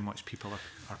about how much people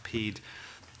are paid.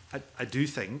 I do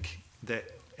think that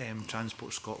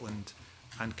Transport Scotland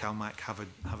and CalMac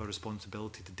have a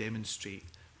responsibility to demonstrate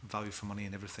value for money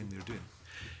in everything they're doing.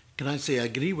 Can I say I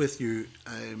agree with you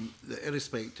that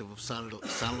irrespective of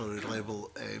salary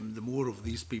level, the more of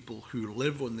these people who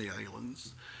live on the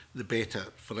islands, the better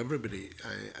for everybody,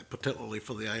 particularly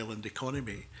for the island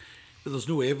economy. But there's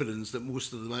no evidence that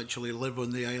most of them actually live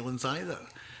on the islands either.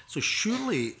 So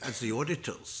surely, as the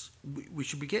auditors, we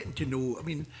should be getting to know, I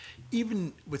mean,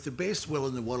 even with the best will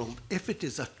in the world, if it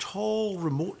is at all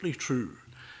remotely true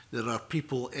there are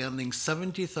people earning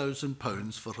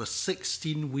 £70,000 for a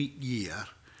 16-week year,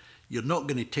 you're not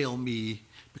going to tell me,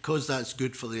 because that's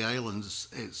good for the islands,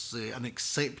 it's an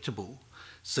acceptable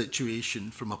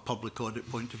situation from a public audit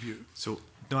point of view. So,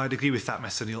 no, I'd agree with that,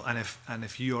 Mr. Neil. And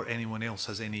if you or anyone else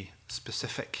has any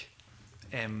specific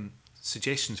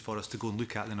suggestions for us to go and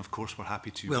look at, then of course we're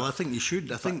happy to. Well, I think you should.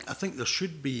 I think there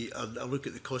should be a look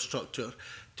at the cost structure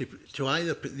to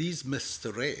either put these myths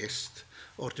to rest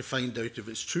or to find out if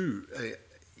it's true.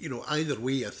 You know, either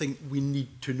way, I think we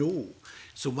need to know.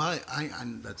 So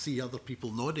and I see other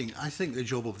people nodding. I think the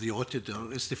job of the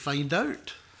auditor is to find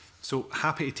out. So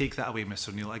happy to take that away,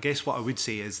 Mr. Neil. I guess what I would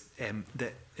say is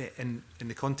that in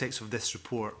the context of this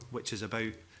report, which is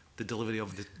about the delivery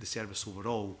of the service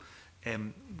overall,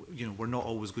 you know, we're not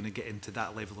always going to get into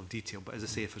that level of detail. But as I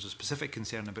say, if there's a specific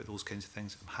concern about those kinds of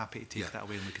things, I'm happy to take that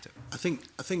away and look at it. I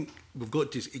think we've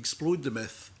got to explode the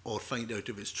myth or find out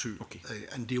if it's true,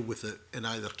 and deal with it in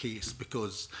either case,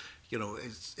 because you know,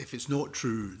 if it's not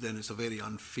true, then it's a very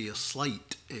unfair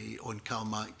slight on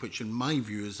CalMac, which in my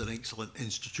view is an excellent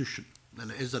institution, and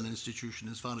it is an institution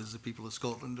as far as the people of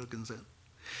Scotland are concerned.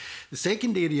 The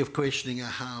second area of questioning I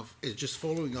have is just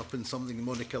following up on something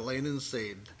Monica Lennon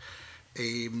said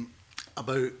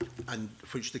about, and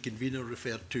which the convener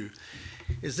referred to,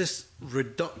 is this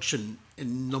reduction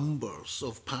in numbers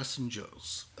of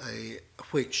passengers,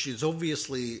 which is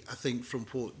obviously, I think from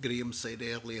what Graeme said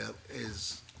earlier,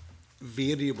 is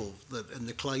variable. That in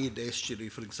the Clyde estuary,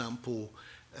 for example,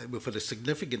 we've had a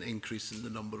significant increase in the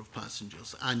number of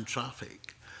passengers and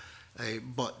traffic,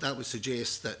 but that would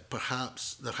suggest that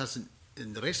perhaps there hasn't,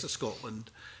 in the rest of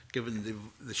Scotland, given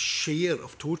the share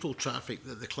of total traffic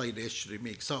that the Clyde estuary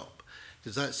makes up,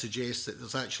 does that suggest that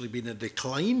there's actually been a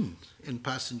decline in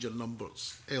passenger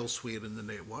numbers elsewhere in the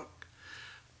network?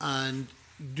 And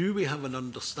do we have an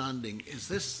understanding, is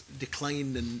this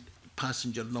decline in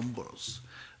passenger numbers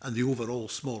and the overall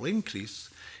small increase,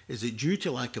 is it due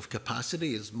to lack of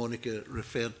capacity, as Monica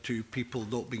referred to, people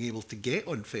not being able to get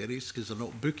on ferries because they're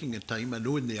not booking in time? I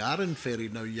know in the Arran ferry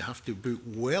now you have to book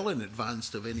well in advance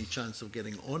to have any chance of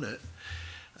getting on it.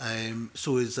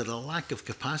 So is there a lack of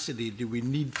capacity? Do we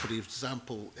need, for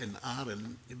example, in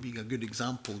Arran, being a good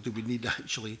example, do we need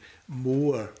actually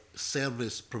more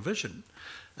service provision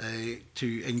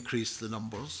to increase the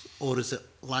numbers, or is it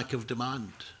lack of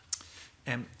demand?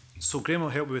 So Graeme will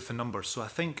help me with the numbers. So I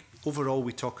think overall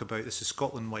we talk about, this is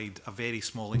Scotland-wide, a very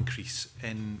small increase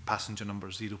in passenger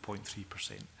numbers,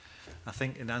 0.3%. I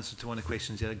think in answer to one of the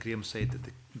questions there, Graeme said that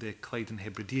the Clyde and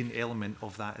Hebridean element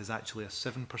of that is actually a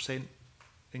 7%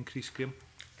 increase, Graeme?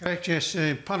 Correct, yes.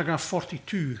 Paragraph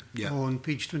 42 on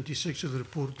page 26 of the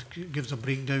report gives a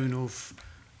breakdown of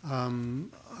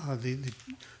the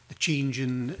change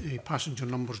in passenger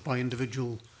numbers by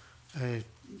individual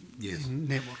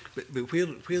network. But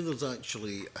where there's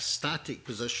actually a static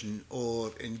position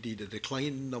or indeed a decline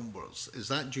in numbers, is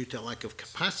that due to a lack of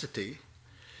capacity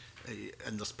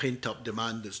and there's pent-up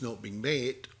demand that's not being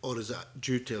met, or is that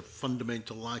due to a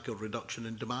fundamental lack or reduction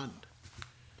in demand?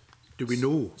 Do we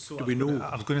know?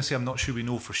 I was going to say I'm not sure we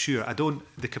know for sure.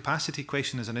 The capacity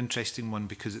question is an interesting one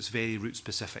because it's very route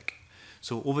specific.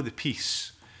 So over the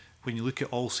piece, when you look at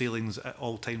all sailings at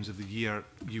all times of the year,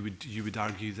 you would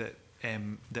argue that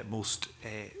that most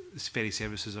ferry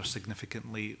services are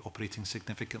operating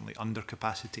significantly under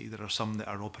capacity. There are some that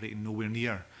are operating nowhere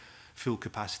near full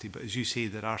capacity, but as you say,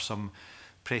 there are some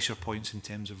pressure points in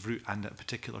terms of route and at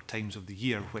particular times of the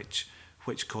year which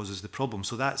causes the problem.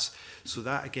 So that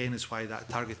again is why that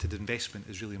targeted investment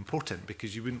is really important,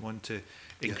 because you wouldn't want to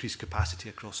increase capacity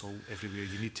across everywhere.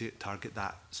 You need to target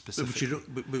that specifically.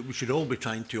 But we should all be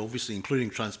trying to, obviously, including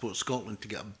Transport Scotland, to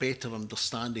get a better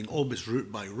understanding, almost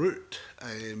route by route,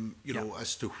 you know,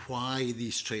 as to why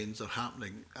these trends are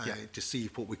happening, to see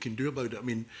what we can do about it. I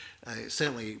mean,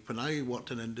 certainly when I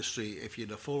worked in industry, if you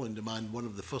had a fall in demand, one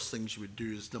of the first things you would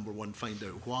do is, number one, find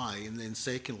out why, and then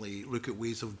secondly, look at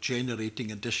ways of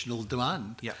generating additional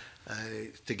demand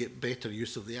to get better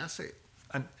use of the asset.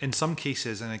 And in some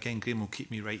cases, and again, Graeme will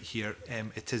keep me right here,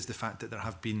 it is the fact that there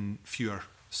have been fewer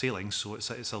sailings, so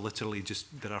it's a literally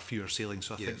just there are fewer sailings.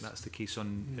 So I think that's the case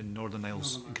in Northern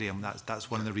Isles, Graeme. That's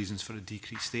one of the reasons for a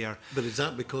decrease there. But is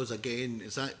that because, again,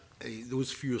 is that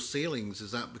those fewer sailings,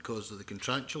 is that because of the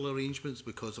contractual arrangements,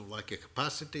 because of lack of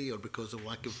capacity, or because of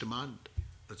lack of demand?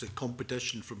 Is it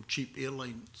competition from cheap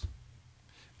airlines?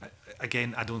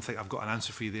 Again, I don't think I've got an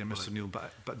answer for you there, Mr. Neil,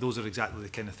 but those are exactly the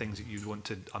kind of things that you'd want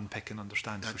to unpick and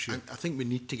understand for sure. I think we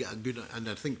need to get a good, and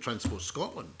I think Transport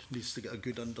Scotland needs to get a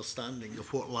good understanding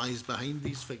of what lies behind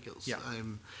these figures. Yeah.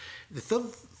 The third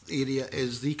area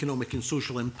is the economic and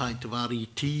social impact of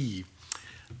RET.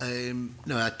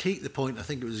 Now, I take the point, I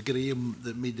think it was Graeme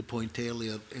that made the point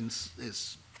earlier,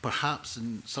 it's perhaps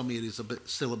in some areas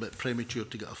still a bit premature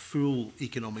to get a full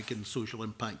economic and social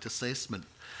impact assessment.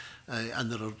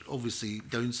 And there are obviously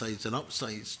downsides and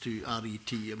upsides to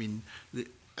RET. I mean,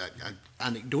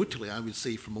 anecdotally, I would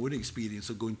say from my own experience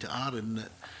of going to Arran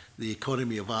that the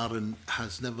economy of Arran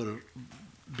has never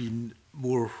been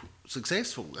more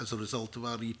successful as a result of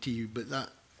RET, but that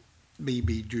may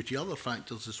be due to other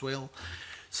factors as well.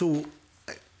 So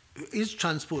is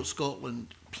Transport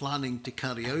Scotland planning to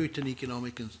carry out an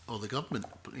economic, or the government,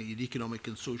 an economic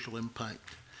and social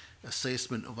impact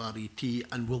assessment of RET,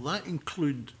 and will that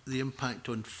include the impact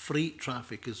on freight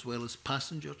traffic as well as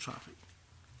passenger traffic?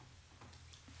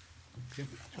 Okay.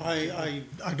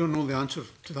 I don't know the answer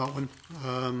to that one.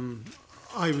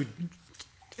 I would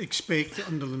expect that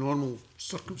under the normal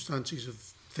circumstances of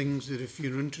things, that if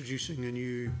you're introducing a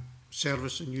new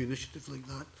service, a new initiative like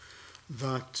that,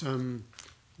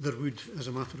 there would, as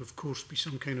a matter of course, be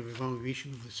some kind of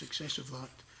evaluation of the success of that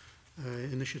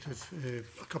initiative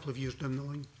a couple of years down the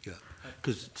line. Yeah,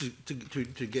 because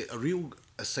to get a real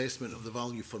assessment of the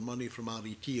value for money from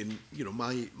RET, and you know,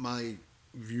 my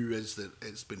view is that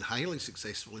it's been highly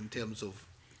successful in terms of,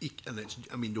 and it's,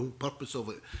 I mean, the whole purpose of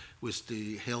it was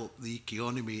to help the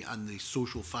economy and the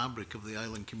social fabric of the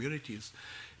island communities.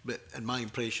 But and my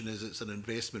impression is it's an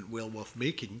investment well worth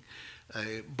making.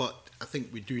 But I think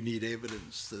we do need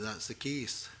evidence that that's the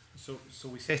case. So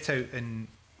we set out in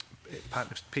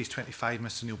page 25,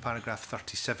 Mr. Neil, paragraph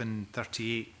 37,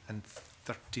 38 and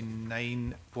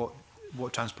 39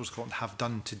 what Transport Scotland have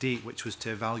done to date, which was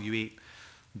to evaluate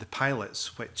the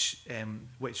pilots, which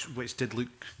did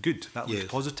look good. That looked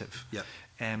positive. Yeah.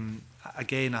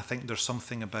 Again, I think there's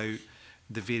something about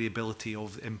the variability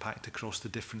of the impact across the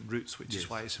different routes, which is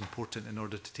why it's important in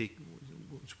order to take,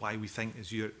 which why we think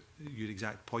is your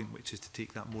exact point, which is to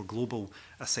take that more global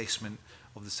assessment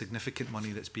of the significant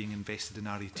money that's being invested in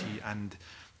RET and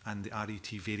the RET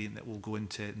variant that will go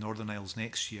into Northern Isles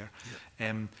next year,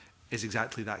 is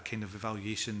exactly that kind of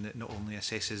evaluation that not only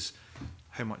assesses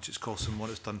how much it's cost and what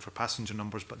it's done for passenger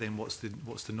numbers, but then what's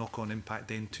the knock-on impact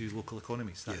then to local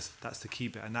economies. That's the key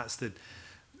bit, and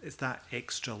it's that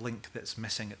extra link that's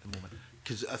missing at the moment.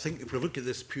 Because I think if we look at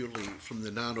this purely from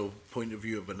the narrow point of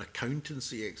view of an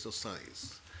accountancy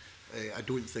exercise, I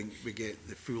don't think we get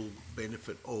the full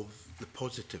benefit of the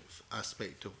positive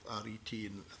aspect of RET,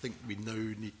 and I think we now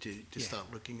need to start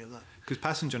looking at that. Because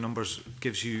passenger numbers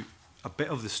gives you a bit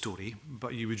of the story,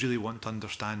 but you would really want to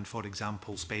understand, for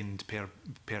example, spend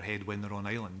per head when they're on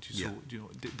island. So you know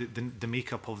the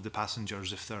makeup of the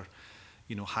passengers, if they're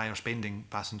higher spending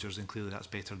passengers, then clearly that's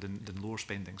better than lower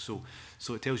spending. So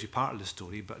it tells you part of the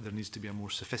story, but there needs to be a more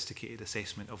sophisticated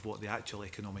assessment of what the actual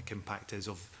economic impact is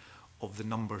of the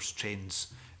numbers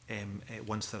trends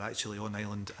once they're actually on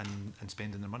island and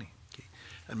spending their money. Okay.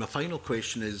 And my final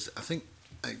question is, I think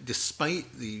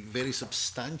despite the very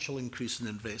substantial increase in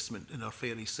investment in our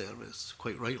ferry service,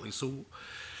 quite rightly so,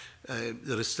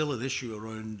 there is still an issue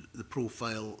around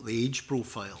the age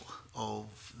profile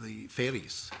of the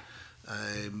ferries.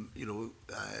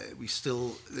 We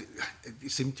still,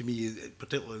 it seemed to me,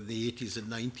 particularly in the 80s and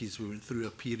 90s, we went through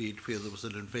a period where there was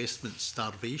an investment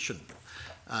starvation,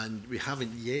 and we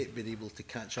haven't yet been able to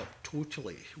catch up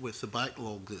totally with the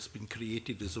backlog that's been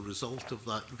created as a result of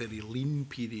that very lean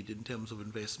period in terms of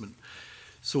investment.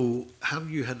 So have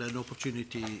you had an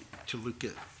opportunity to look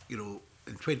at,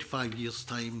 in 25 years'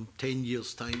 time, 10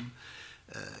 years' time,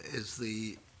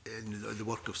 and the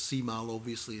work of CMAL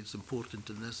obviously is important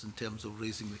in this in terms of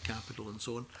raising the capital and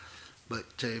so on.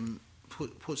 but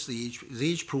what's the age? Is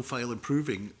the age profile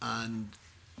improving, and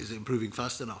is it improving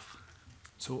fast enough?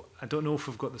 So I don't know if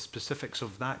we've got the specifics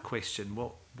of that question.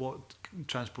 What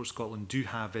Transport Scotland do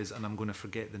have is, and I'm going to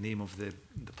forget the name of the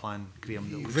plan, Graeme.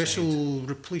 That Vessel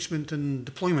Replacement and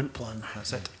Deployment Plan.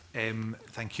 That's it.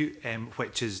 Thank you.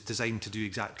 Which is designed to do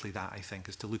exactly that, I think,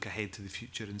 is to look ahead to the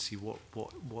future and see what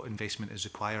investment is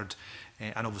required.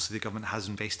 And obviously the government has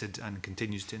invested and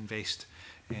continues to invest.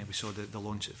 We saw the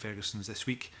launch at Ferguson's this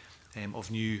week of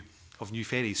new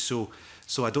ferries. So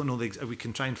I don't know, we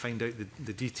can try and find out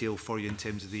the detail for you in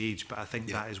terms of the age, but I think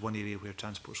that is one area where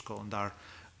Transport Scotland are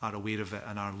aware of it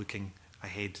and are looking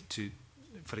ahead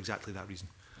for exactly that reason.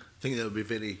 I think that would be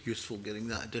very useful, getting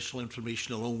that additional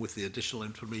information along with the additional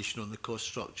information on the cost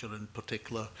structure, in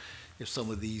particular if some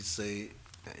of these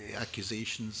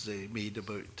accusations made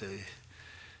about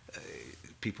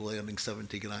people earning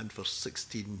 70 grand for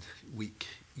 16-week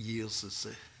years is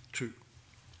true.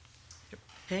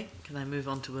 Okay, can I move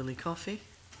on to Willie Coffey?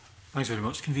 Thanks very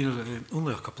much, Convener.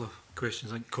 Only a couple of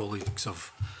questions. I think colleagues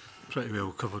have pretty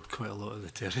well covered quite a lot of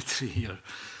the territory here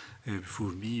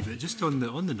before me. But just on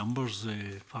the numbers,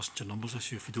 passenger numbers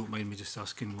issue, if you don't mind me just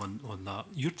asking one on that.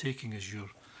 You're taking as your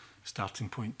starting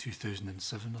point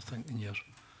 2007, I think, in your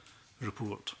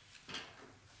report.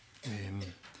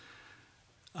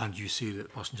 And you say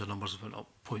that passenger numbers have went up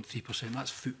 0.3%. That's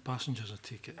foot passengers, I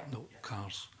take it, not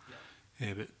cars.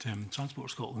 But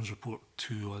Transport Scotland's report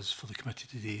to us for the committee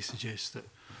today suggests that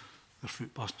their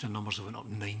foot passenger numbers have went up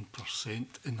 9%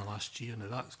 in the last year. Now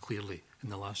that's clearly in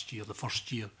the last year, the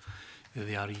first year of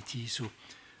the RET. So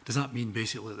does that mean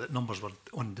basically that numbers were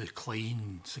on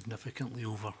decline significantly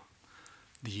over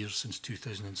the years since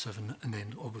 2007 and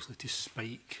then obviously to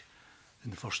spike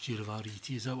in the first year of RET?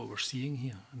 Is that what we're seeing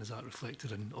here? And is that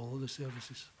reflected in all of the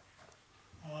services?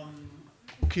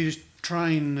 Okay, just try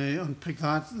and unpick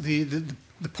that. The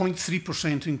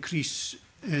 0.3% increase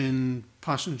in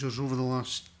passengers over the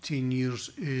last 10 years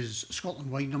is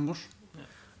Scotland-wide numbers.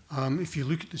 Yeah. If you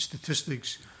look at the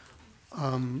statistics,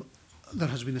 there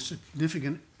has been a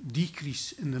significant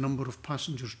decrease in the number of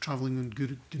passengers travelling on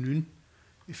Good afternoon.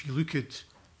 If you look at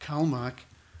CalMac,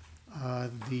 over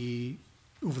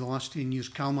the last 10 years,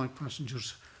 CalMac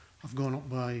passengers have gone up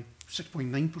by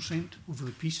 6.9% over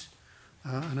the piece.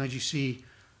 And as you say,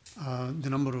 the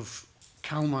number of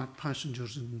CalMac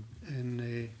passengers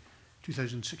in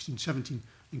 2016-17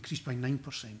 increased by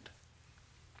 9%.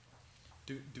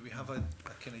 Do we have a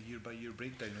kind of year-by-year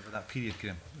breakdown over that period,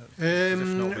 Graeme? If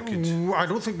not, we could... I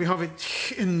don't think we have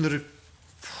it in the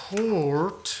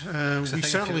report. We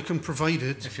certainly can provide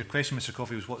it. If your question, Mr.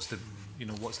 Coffey, was what's the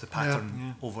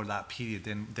pattern over that period,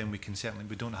 then we can certainly,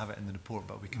 we don't have it in the report,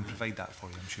 but we can provide that for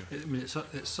you, I'm sure. I mean,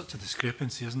 it's such a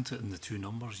discrepancy, isn't it, in the two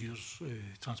numbers? Yours,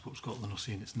 Transport Scotland are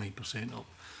saying it's 9% up,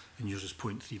 and yours is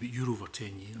 0.3, but you're over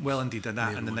 10 years. Well, indeed, and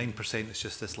the 9% is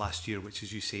just this last year, which,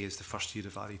 as you say, is the first year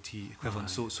of RET equivalent.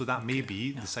 So that may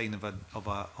be the sign of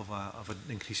an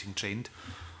increasing trend.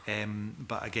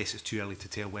 But I guess it's too early to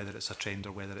tell whether it's a trend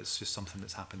or whether it's just something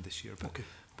that's happened this year.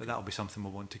 But that'll be something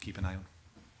we'll want to keep an eye on.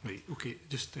 Right, okay.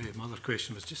 Just my other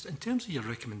question was just in terms of your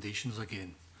recommendations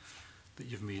again that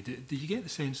you've made, do you get the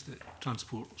sense that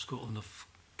Transport Scotland have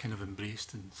kind of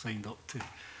embraced and signed up to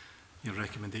your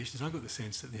recommendations? I got the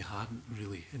sense that they hadn't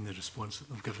really in the response that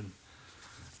they've given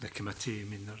the committee. I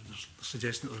mean, they're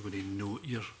suggesting that they're going to note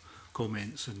your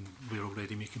comments and we're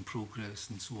already making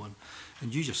progress and so on.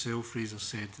 And you yourself, Fraser,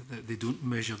 said that they don't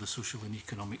measure the social and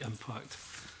economic impact,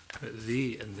 but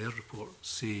they, in their report,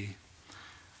 say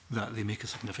that they make a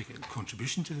significant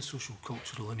contribution to the social,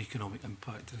 cultural and economic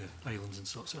impact of the islands and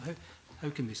such. So how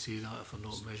can they say that if they're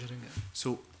not measuring it?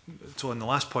 So on the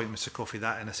last point, Mr. Coffey,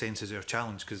 that in a sense is our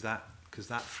challenge, because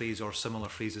that phrase or similar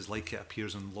phrases like it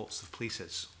appears in lots of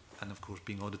places. And of course,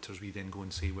 being auditors, we then go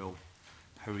and say, well,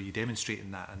 how are you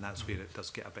demonstrating that? And that's where it does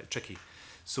get a bit tricky.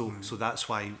 So that's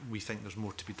why we think there's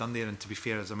more to be done there. And to be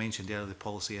fair, as I mentioned earlier, the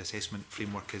policy assessment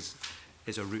framework is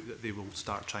a route that they will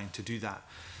start trying to do that.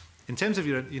 In terms of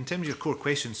your core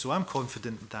questions, so I'm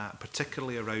confident that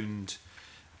particularly around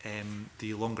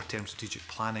the longer term strategic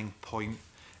planning point,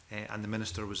 and the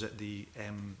Minister was at the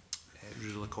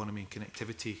Rural Economy and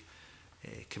Connectivity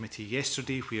Committee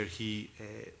yesterday, where he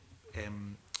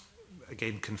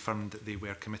again confirmed that they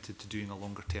were committed to doing a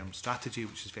longer term strategy,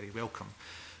 which is very welcome.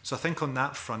 So I think on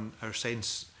that front, our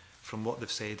sense from what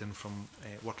they've said and from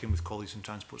working with colleagues in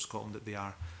Transport Scotland that they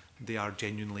are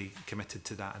genuinely committed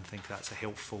to that and think that's a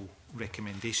helpful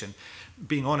recommendation.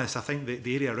 Being honest, I think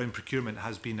the area around procurement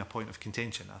has been a point of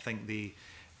contention. I think they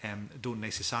don't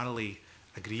necessarily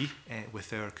agree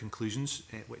with our conclusions,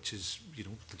 which is,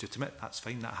 legitimate. That's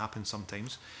fine. That happens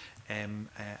sometimes. And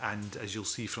as you'll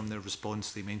see from their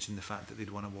response, they mentioned the fact that they'd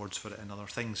won awards for it and other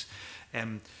things.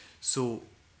 So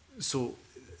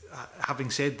having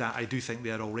said that, I do think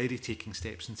they are already taking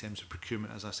steps in terms of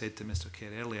procurement, as I said to Mr.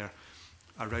 Kerr earlier,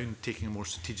 around taking a more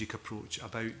strategic approach,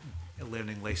 about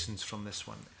learning lessons from this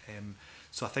one.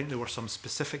 So I think there were some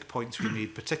specific points we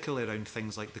made, particularly around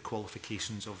things like the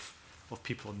qualifications of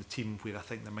people on the team, where I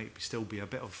think there might still be a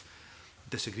bit of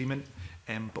disagreement.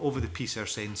 But over the piece, our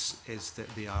sense is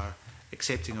that they are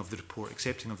accepting of the report,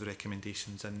 accepting of the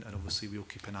recommendations, and obviously we'll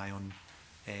keep an eye on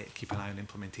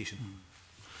implementation.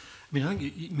 I mean, I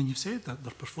think you've said that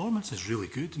their performance is really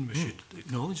good, and we should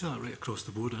acknowledge that right across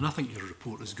the board. And I think your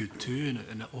report is good too,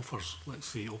 and it offers, let's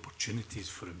say, opportunities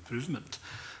for improvement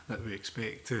that we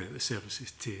expect the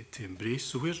services to embrace.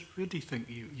 So where do you think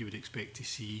you would expect to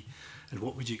see, and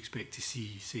what would you expect to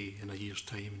see, say, in a year's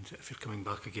time, if you're coming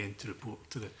back again to report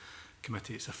to the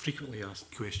committee? It's a frequently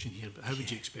asked question here, but how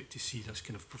would you expect to see this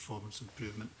kind of performance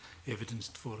improvement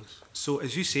evidenced for us? So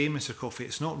as you say, Mr. Coffey,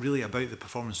 it's not really about the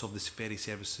performance of the ferry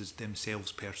services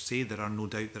themselves per se. There are no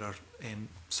doubt there are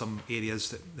some areas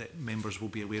that members will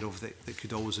be aware of that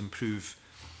could always improve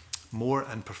more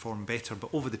and perform better,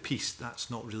 but over the piece,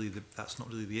 that's not really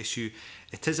the issue.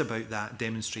 It is about that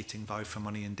demonstrating value for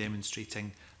money and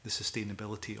demonstrating the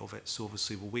sustainability of it. So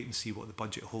obviously we'll wait and see what the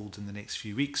budget holds in the next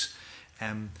few weeks.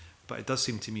 But it does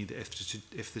seem to me that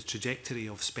if the trajectory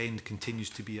of spend continues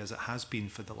to be as it has been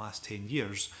for the last 10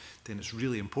 years, then it's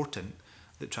really important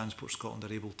that Transport Scotland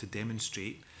are able to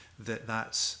demonstrate that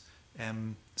that's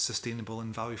sustainable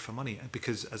and value for money.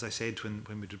 Because, as I said when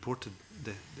we reported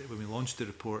when we launched the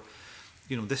report,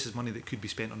 this is money that could be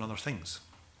spent on other things.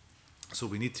 So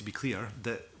we need to be clear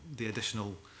that the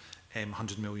additional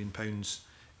 £100 million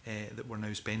that we're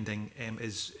now spending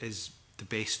is the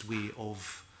best way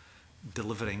of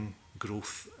delivering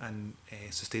growth and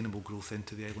sustainable growth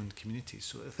into the island communities.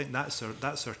 So I think that's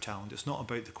our challenge. It's not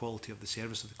about the quality of the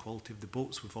service or the quality of the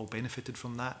boats. We've all benefited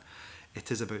from that. It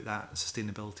is about that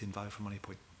sustainability and value for money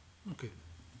point. Okay,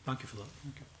 thank you for that.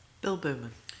 Thank you. Bill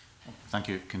Bowman. Thank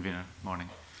you, Convener. Morning.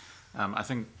 I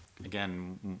think,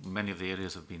 again, many of the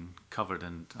areas have been covered,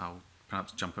 and I'll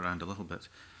perhaps jump around a little bit.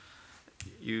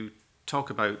 You talk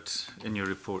about, in your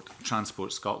report,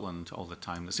 Transport Scotland all the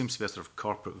time. There seems to be a sort of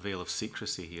corporate veil of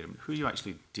secrecy here. Who are you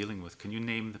actually dealing with? Can you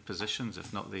name the positions,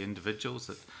 if not the individuals,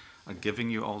 that are giving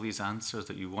you all these answers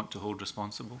that you want to hold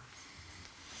responsible?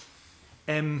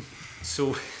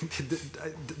 So,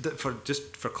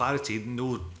 for clarity,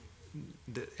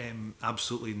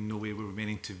 absolutely no way we were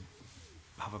meaning to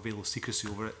have a veil of secrecy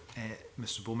over it,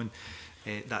 Mr. Bowman.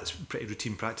 That's pretty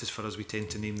routine practice for us. We tend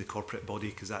to name the corporate body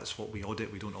because that's what we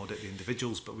audit. We don't audit the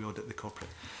individuals, but we audit the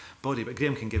corporate body. But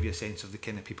Graeme can give you a sense of the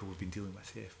kind of people we've been dealing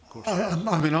with. Yeah, of course.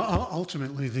 I mean,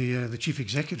 ultimately, the Chief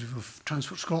Executive of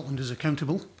Transport Scotland is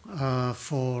accountable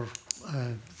for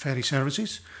ferry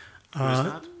services. Who is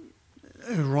that?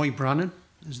 Roy Brannan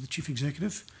is the Chief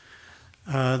Executive.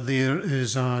 There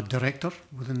is a Director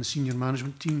within the senior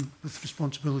management team with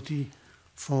responsibility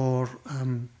for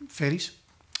ferries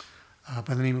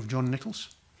by the name of John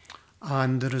Nichols.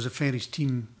 And there is a ferries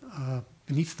team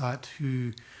beneath that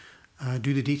who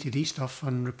do the day-to-day stuff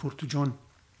and report to John.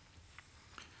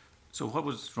 So what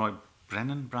was Roy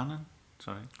Brennan? Brannan?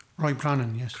 Sorry. Roy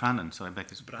Brannan, yes. Brannan, sorry, I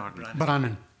beg his pardon.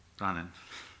 Brannan. Brannan.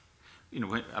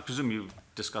 I presume you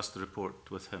discussed the report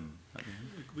with him.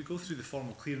 We go through the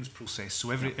formal clearance process.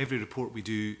 So every report we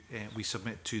do, we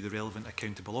submit to the relevant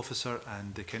accountable officer,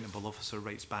 and the accountable officer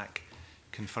writes back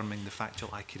confirming the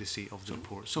factual accuracy of the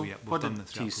report. So yeah, what did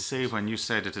he say when you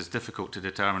said it is difficult to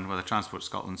determine whether Transport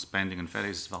Scotland's spending on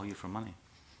ferries is value for money?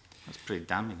 That's pretty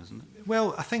damning, isn't it?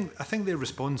 Well, I think their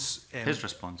response... his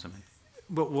response, I mean.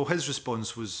 Well, his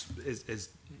response is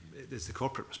the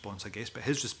corporate response, I guess, but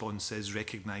his response is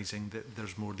recognising that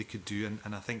there's more they could do,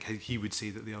 and I think he would say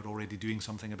that they are already doing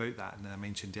something about that. And I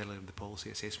mentioned earlier the policy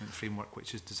assessment framework,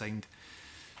 which is designed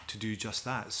to do just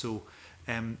that. So,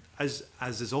 as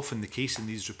is often the case in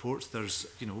these reports, there's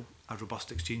a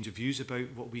robust exchange of views about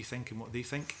what we think and what they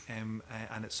think,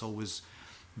 and it's always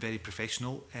very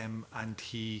professional. And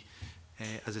he,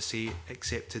 as I say,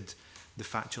 accepted the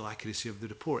factual accuracy of the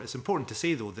report. It's important to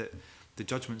say, though, that the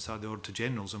judgments are the Auditor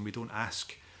General's, and we don't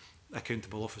ask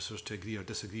accountable officers to agree or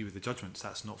disagree with the judgments.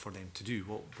 That's not for them to do.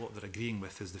 What they're agreeing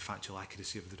with is the factual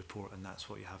accuracy of the report, and that's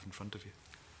what you have in front of you.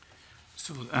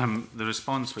 So the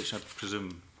response, which I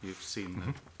presume you've seen,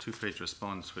 the two-page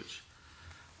response, which,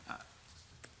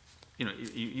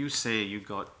 you say you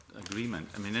got agreement.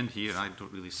 I mean, in here, I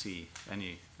don't really see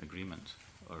any agreement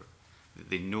or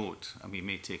they note and we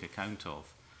may take account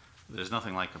of. There's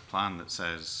nothing like a plan that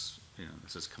says, you know,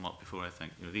 this has come up before, I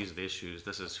think, you know, these are the issues,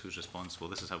 this is who's responsible,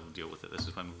 this is how we'll deal with it, this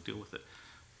is when we'll deal with it.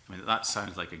 I mean, that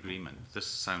sounds like agreement. This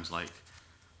sounds like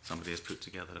somebody has put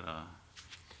together a,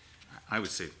 I would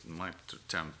say, in my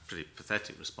term, pretty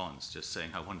pathetic response, just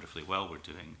saying how wonderfully well we're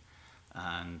doing.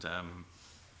 And,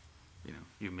 you know,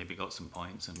 you've maybe got some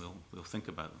points and we'll think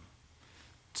about them.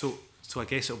 So I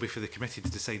guess it'll be for the committee to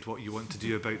decide what you want to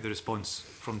do about the response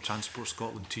from Transport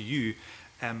Scotland to you.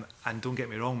 And don't get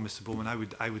me wrong, Mr. Bowman,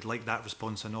 I would like that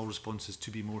response and all responses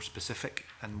to be more specific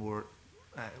and more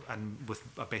and with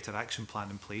a better action plan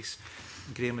in place.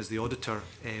 Graeme is the auditor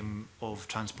of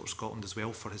Transport Scotland as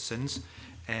well for his sins.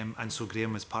 And so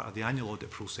Graeme, as part of the annual audit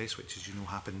process, which as you know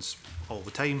happens all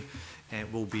the time,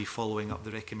 will be following up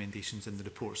the recommendations in the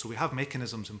report. So we have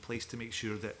mechanisms in place to make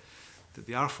sure that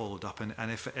they are followed up,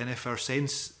 and if our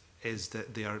sense is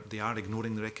that they are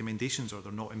ignoring the recommendations or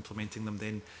they're not implementing them,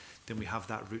 then we have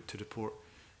that route to report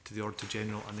to the Auditor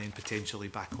General and then potentially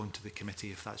back onto the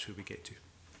committee if that's where we get to.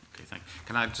 Okay, thank you.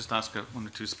 Can I just ask one or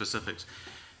two specifics?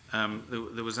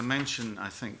 There was a mention, I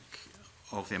think,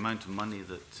 of the amount of money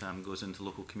that goes into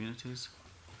local communities.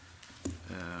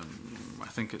 I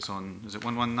think it's on, is it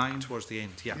 119? Towards the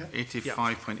end, yeah.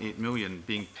 85.8 million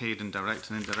being paid in direct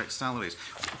and indirect salaries.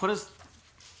 What is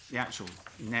the actual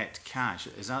net cash?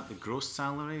 Is that the gross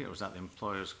salary or is that the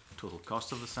employer's total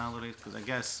cost of the salary? Because I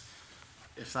guess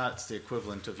if that's the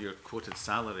equivalent of your quoted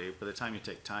salary, by the time you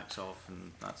take tax off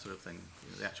and that sort of thing,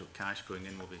 the actual cash going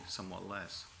in will be somewhat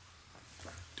less.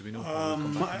 Do we know?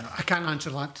 I can't answer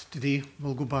that today.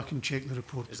 We'll go back and check the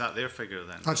report. Is that their figure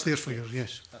then? That's their figure,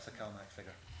 yes. That's a CalMac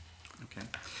figure. Okay.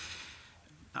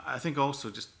 I think also,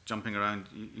 just jumping around,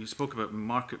 you spoke about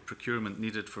market procurement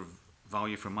needed for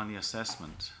value for money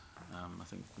assessment. I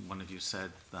think one of you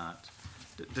said that.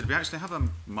 Did we actually have a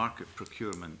market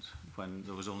procurement when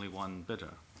there was only one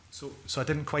bidder? So I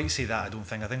didn't quite say that, I don't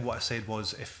think. I think what I said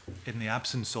was if in the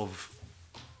absence of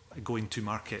going to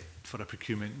market for a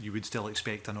procurement, you would still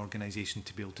expect an organisation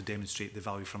to be able to demonstrate the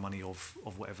value for money of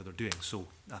whatever they're doing. So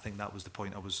I think that was the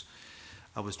point I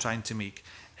was trying to make.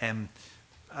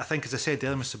 I think, as I said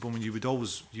earlier, Mr. Bowman, you would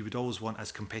always want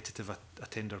as competitive a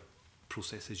tender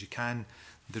process as you can.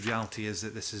 The reality is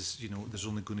that this is, you know, there's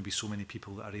only going to be so many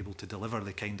people that are able to deliver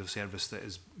the kind of service that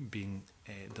is being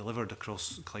delivered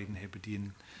across Clyde and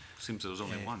Hebridean. Seems there was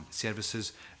only one.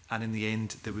 Services, and in the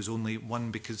end there was only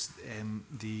one because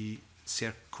the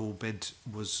Serco bid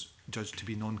was judged to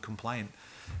be non-compliant.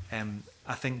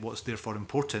 I think what's therefore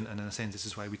important, and in a sense this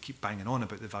is why we keep banging on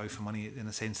about the value for money, in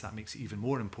a sense that makes it even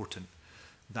more important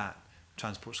that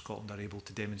Transport Scotland are able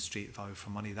to demonstrate value for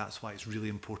money. That's why it's really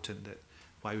important that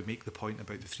why we make the point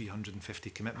about the 350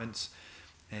 commitments.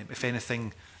 If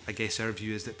anything, I guess our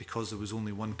view is that because there was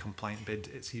only one compliant bid,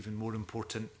 it's even more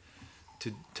important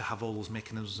to have all those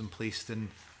mechanisms in place than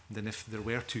if there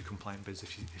were two compliant bids,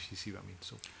 if you see what I mean.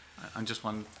 So, and just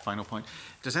one final point: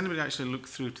 does anybody actually look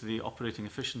through to the operating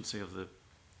efficiency of the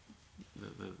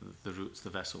routes, the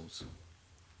vessels?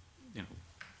 You know,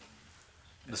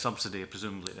 the subsidy,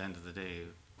 presumably at the end of the day,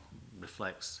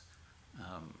 reflects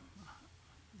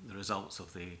the results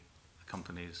of the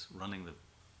companies running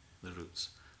the routes.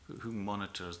 Who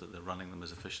monitors that they're running them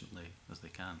as efficiently as they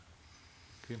can?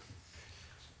 Okay.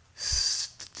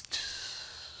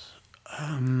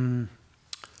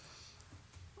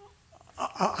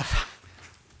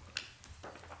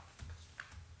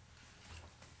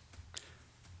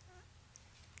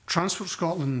 Transport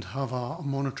Scotland have a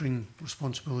monitoring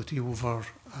responsibility over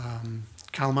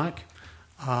CalMac,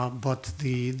 but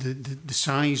the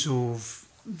size of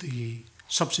the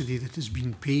subsidy that has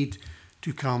been paid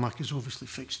to CalMac is obviously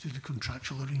fixed through the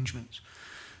contractual arrangements.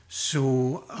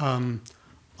 So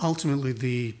ultimately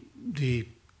the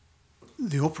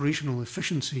operational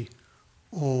efficiency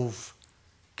of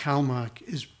CalMac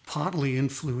is partly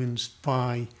influenced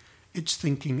by its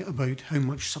thinking about how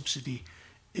much subsidy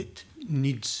it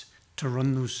needs to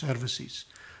run those services.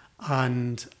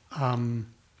 And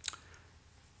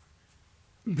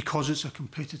because it's a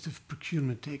competitive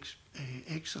procurement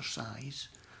exercise,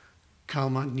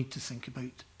 CalMac need to think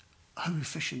about how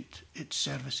efficient its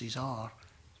services are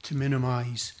to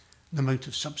minimise the amount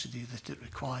of subsidy that it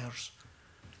requires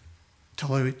to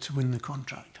allow it to win the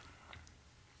contract.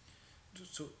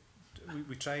 So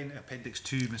we try in Appendix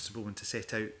 2, Mr. Bowman, to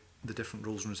set out the different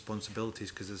roles and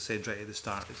responsibilities, because as I said right at the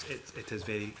start,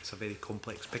 it's a very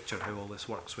complex picture how all this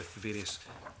works with the various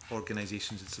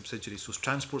organisations and subsidiaries. So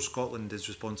Transport Scotland is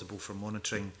responsible for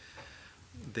monitoring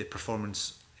the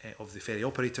performance of the ferry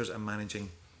operators and managing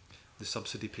the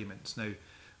subsidy payments. Now,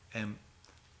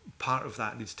 part of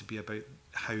that needs to be about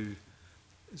how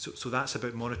So that's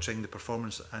about monitoring the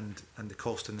performance and the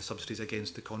cost and the subsidies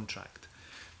against the contract.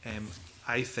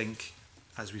 I think,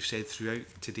 as we've said throughout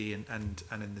today and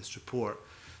in this report,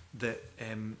 that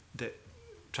that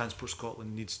Transport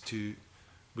Scotland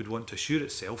would want to assure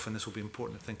itself, and this will be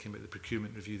important in thinking about the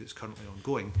procurement review that's currently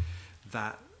ongoing,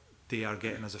 that they are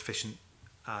getting as efficient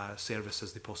a service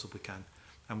as they possibly can.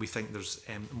 And we think there's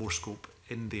more scope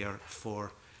in there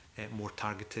for more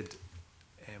targeted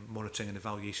monitoring and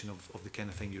evaluation of the kind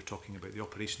of thing you're talking about, the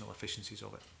operational efficiencies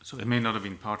of it. So it may not have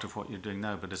been part of what you're doing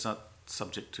now, but is that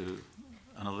subject to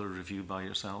another review by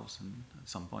yourselves at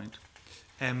some point?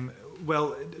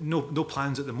 Well, no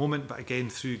plans at the moment, but again,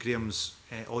 through Graeme's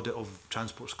audit of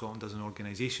Transport Scotland as an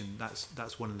organisation,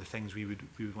 that's one of the things we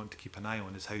would want to keep an eye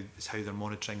on, is how they're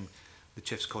monitoring the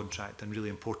Chief's contract, and really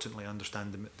importantly,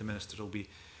 understand the Minister will be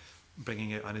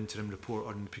bringing out an interim report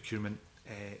on the procurement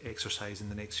exercise in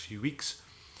the next few weeks.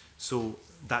 So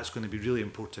that's going to be really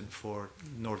important for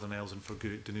Northern Isles and for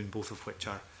Dunoon, both of which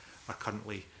are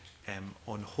currently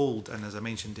on hold. And as I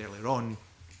mentioned earlier on,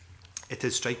 it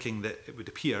is striking that it would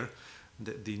appear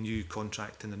that the new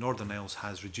contract in the Northern Isles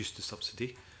has reduced the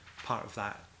subsidy. Part of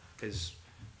that is,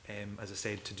 as I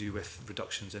said, to do with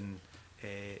reductions in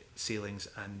sailings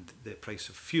and the price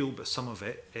of fuel, but some of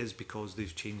it is because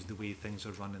they've changed the way things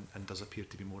are run and does appear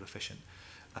to be more efficient.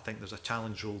 I think there's a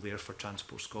challenge role there for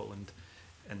Transport Scotland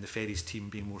and the ferries team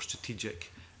being more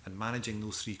strategic and managing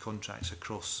those three contracts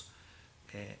across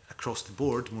the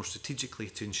board more strategically,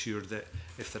 to ensure that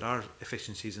if there are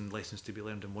efficiencies and lessons to be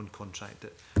learned in one contract,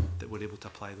 that we're able to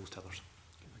apply those to others.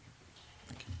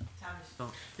 Thank you.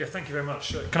 Yeah, thank you very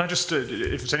much. Can I just,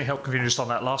 if it's any help, convener, just on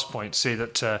that last point, say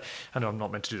that, I know I'm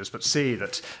not meant to do this, but say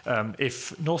that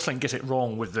if Northlink get it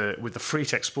wrong with the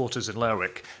freight exporters in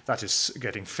Lerwick, that is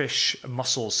getting fish,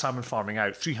 mussels, salmon farming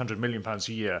out £300 million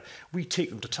a year, we take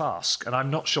them to task. And I'm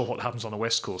not sure what happens on the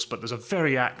West Coast, but there's a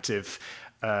very active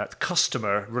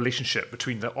customer relationship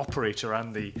between the operator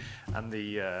and the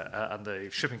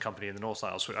shipping company in the North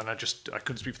Isles. And I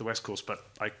couldn't speak for the West Coast, but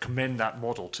I commend that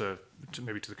model to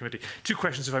maybe to the committee. Two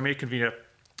questions, if I may, convener.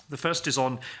 The first is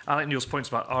on Alec Neil's points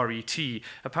about RET.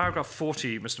 Paragraph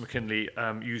 40, Mr McKinlay,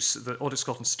 the Audit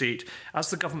Scotland state, as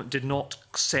the government did not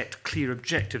set clear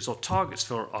objectives or targets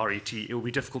for RET, it will be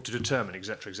difficult to determine,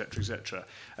 etc., etc., etc.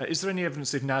 Is there any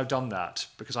evidence they've now done that?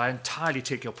 Because I entirely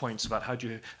take your points about how do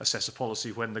you assess a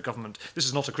policy when the government, this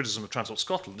is not a criticism of Transport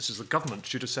Scotland, this is the government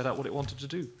should have set out what it wanted to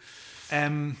do.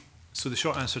 So the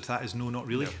short answer to that is no, not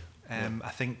really. I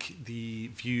think the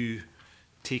view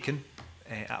taken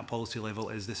at a policy level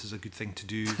is this is a good thing to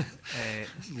do.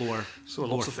 Lower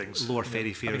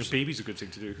ferry fares. I think a baby's a good thing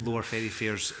to do. Lower ferry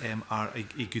fares are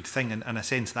a good thing, and in a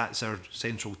sense that's our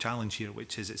central challenge here,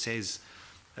 which is it says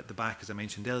at the back, as I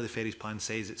mentioned earlier, the ferries plan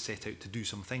says it's set out to do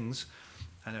some things,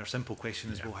 and our simple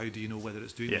question is, well, how do you know whether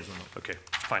it's doing those or not? Okay,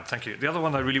 fine, thank you. The other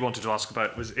one I really wanted to ask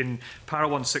about was in Para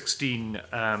 116,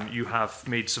 you have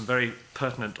made some very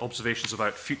pertinent observations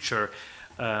about future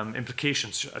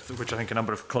implications, which I think a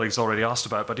number of colleagues already asked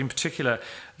about, but in particular,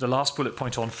 the last bullet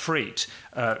point on freight.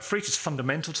 Freight is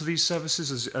fundamental to these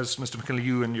services, as Mr McKinlay,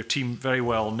 you and your team very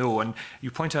well know, and you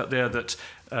point out there that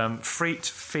freight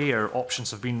fare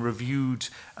options have been reviewed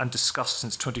and discussed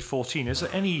since 2014. Is there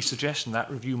any suggestion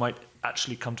that review might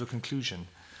actually come to a conclusion?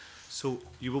 So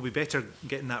you will be better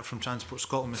getting that from Transport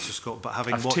Scotland, Mr Scott, but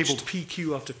having I've watched tabled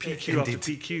PQ after PQ after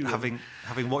PQ.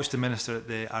 Having watched the Minister at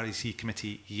the REC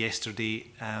committee yesterday,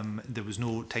 there was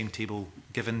no timetable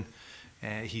given.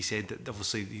 He said that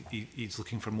obviously he's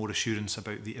looking for more assurance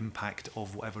about the impact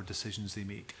of whatever decisions they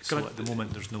make. So at the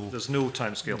moment there's no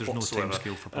timescale. There's no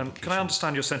timescale for publication. Can I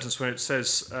understand your sentence where it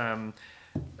says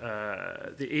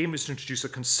the aim is to introduce a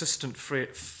consistent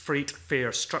freight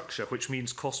fare structure, which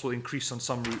means costs will increase on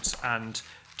some routes and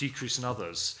decrease in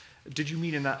others. Did you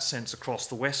mean in that sense across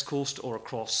the West Coast or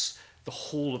across the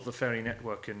whole of the ferry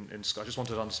network in Scotland? I just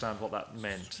wanted to understand what that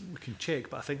meant. We can check,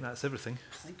 but I think that's everything.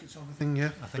 I think it's everything, yeah.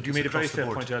 But you made a very fair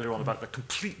point earlier on about the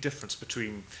complete difference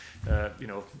between,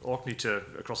 Orkney to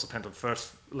across the Pendle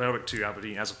Firth, Lerwick to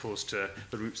Aberdeen, as opposed to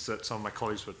the routes that some of my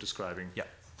colleagues were describing. Yeah.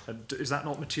 Is that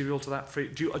not material to that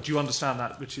freight? Do you understand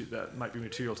that that might be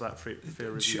material to that freight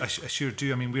fare review? I sure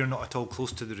do. I mean, we're not at all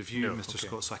close to the review, Mr.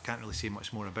 Scott, so I can't really say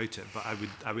much more about it. But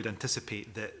I would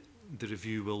anticipate that the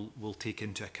review will take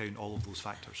into account all of those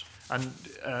factors. And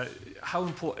how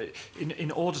important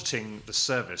in auditing the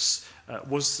service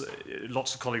was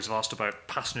lots of colleagues have asked about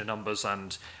passenger numbers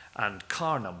and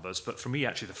car numbers, but for me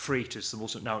actually the freight is the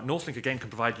most. Now Northlink again can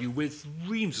provide you with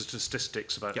reams of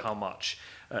statistics about how much.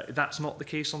 That's not the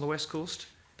case on the West Coast?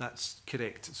 That's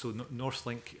correct. So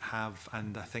Northlink have,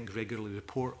 and I think regularly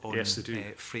report on yes, they do.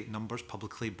 Freight numbers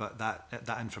publicly, but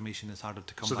that information is harder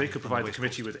to come so by. they could provide the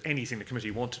committee with anything the committee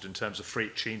wanted in terms of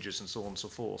freight changes and so on and so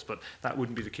forth, but that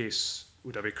wouldn't be the case.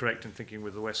 Would I be correct in thinking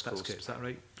with the West Coast? Is that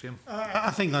right, Graeme?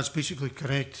 I think that's basically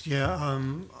correct, yeah.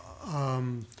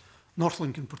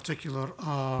 Northlink in particular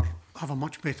have a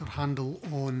much better handle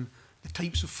on the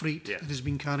types of freight that is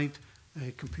being carried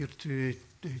compared to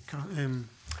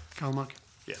CalMac.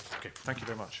 Yeah, okay. Thank you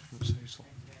very much. That's useful.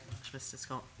 Mr.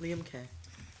 Scott. Liam Kerr.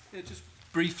 Yeah, just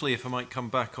briefly, if I might come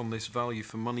back on this value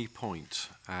for money point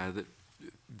that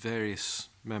various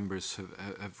members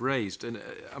have raised. And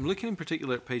I'm looking in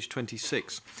particular at page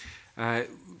 26,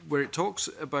 where it talks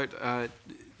about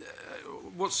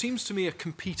what seems to me a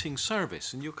competing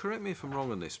service. And you'll correct me if I'm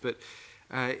wrong on this, but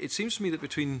it seems to me that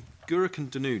between Gourock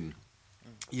and Dunoon,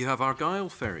 you have Argyll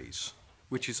ferries,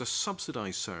 which is a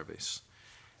subsidised service,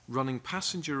 running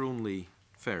passenger-only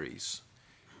ferries,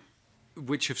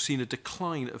 which have seen a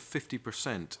decline of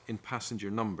 50% in passenger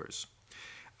numbers,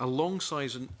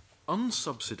 alongside an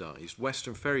unsubsidised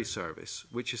Western ferry service,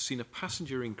 which has seen a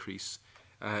passenger increase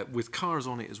with cars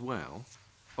on it as well,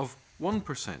 of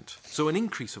 1%. So an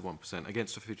increase of 1%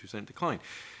 against a 50% decline.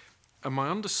 And my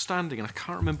understanding, and I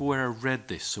can't remember where I read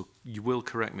this, so you will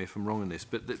correct me if I'm wrong on this,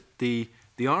 but the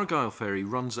Argyll ferry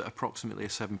runs at approximately a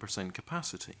 7%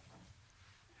 capacity.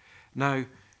 Now,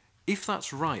 if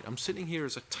that's right, I'm sitting here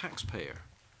as a taxpayer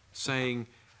saying,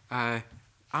 am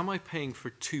I paying for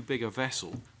too big a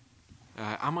vessel?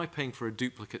 Am I paying for a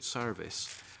duplicate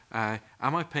service? Am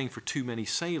I paying for too many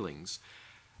sailings?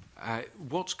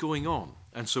 What's going on?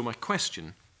 And so my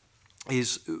question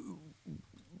is,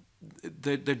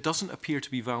 there doesn't appear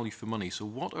to be value for money. So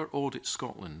what are Audit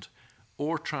Scotland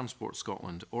or Transport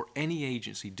Scotland or any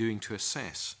agency doing to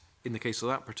assess, in the case of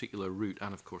that particular route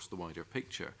and of course the wider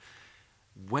picture,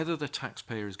 whether the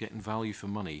taxpayer is getting value for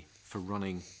money for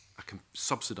running,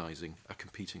 subsidising a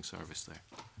competing service there?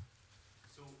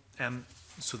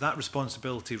 So that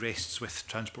responsibility rests with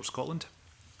Transport Scotland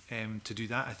to do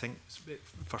that, I think,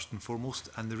 first and foremost.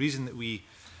 And the reason that we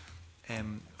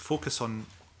focus on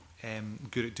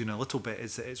Gourock Dunoon a little bit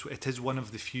is that it is one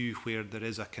of the few where there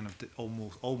is a kind of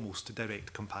almost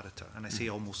direct comparator. And I say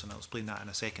almost, and I'll explain that in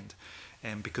a second,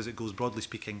 because it goes, broadly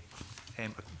speaking,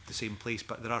 the same place,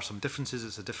 but there are some differences.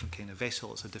 It's a different kind of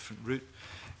vessel, it's a different route,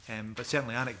 but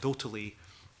certainly anecdotally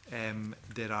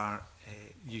there are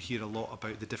you hear a lot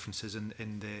about the differences in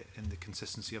the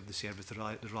consistency of the service,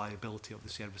 the reliability of the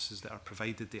services that are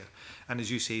provided there. And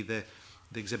as you say, the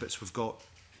exhibits we've got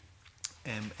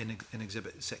in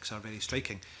Exhibit 6 are very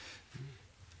striking.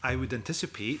 I would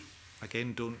anticipate,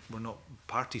 again, we're not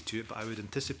party to it, but I would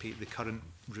anticipate the current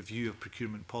review of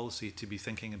procurement policy to be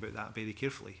thinking about that very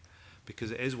carefully,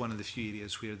 because it is one of the few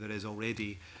areas where there is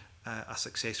already a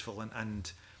successful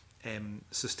and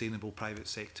sustainable private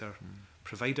sector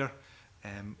provider,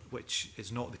 which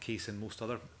is not the case in most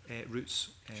other routes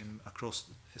across,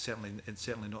 certainly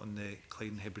not in the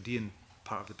Clyde and Hebridean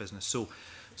part of the business.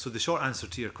 So the short answer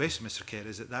to your question, Mr. Kerr,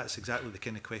 is that that's exactly the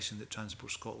kind of question that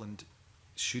Transport Scotland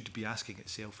should be asking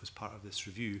itself as part of this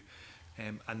review.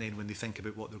 And then when they think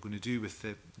about what they're going to do with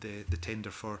the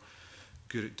tender for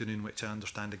Gourock Dunoon, which I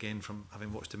understand again from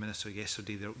having watched the Minister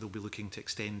yesterday, they'll be looking to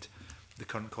extend the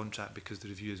current contract because the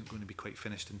review isn't going to be quite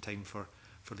finished in time for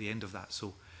the end of that.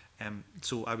 So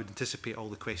I would anticipate all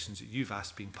the questions that you've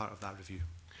asked being part of that review.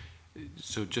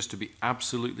 So just to be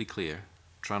absolutely clear,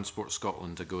 Transport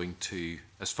Scotland are going to,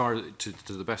 as far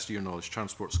to the best of your knowledge,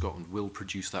 Transport Scotland will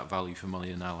produce that value for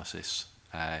money analysis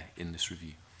in this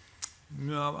review.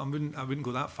 No, I wouldn't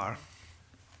go that far.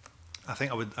 I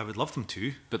think I would love them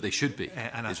to, but they should be.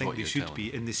 And I think they should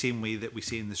be in the same way that we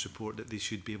say in this report that they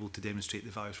should be able to demonstrate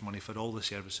the value for money for all the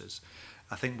services.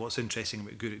 I think what's interesting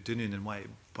about Gourock Dunoon and why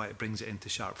it brings it into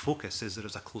sharp focus is there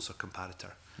is a closer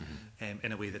comparator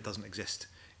in a way that doesn't exist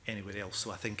anywhere else.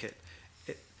 So I think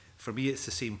for me it's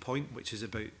the same point, which is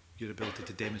about your ability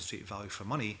to demonstrate value for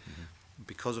money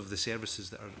because of the services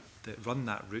that run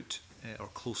that route or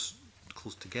close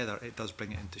together. It does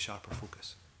bring it into sharper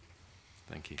focus.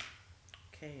 Thank you.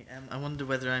 Okay, I wonder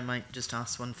whether I might just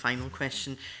ask one final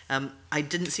question. I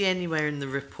didn't see anywhere in the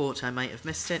report, I might have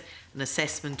missed it, an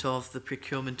assessment of the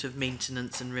procurement of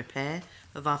maintenance and repair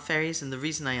of our ferries. And the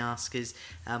reason I ask is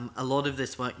a lot of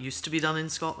this work used to be done in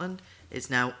Scotland. It's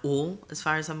now all, as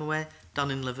far as I'm aware, done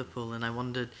in Liverpool. And I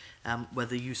wondered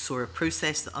whether you saw a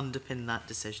process that underpinned that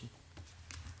decision.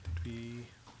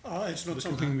 It's not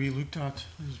something we looked at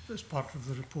as part of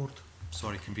the report.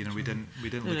 Sorry, convener, we didn't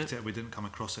look at it. We didn't come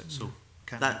across it. So.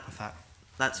 Can't help with that.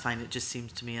 That's fine. It just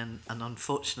seems to me an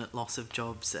unfortunate loss of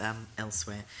jobs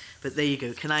elsewhere. But there you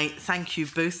go. Can I thank you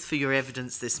both for your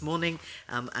evidence this morning,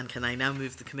 and can I now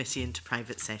move the committee into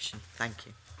private session? Thank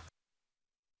you.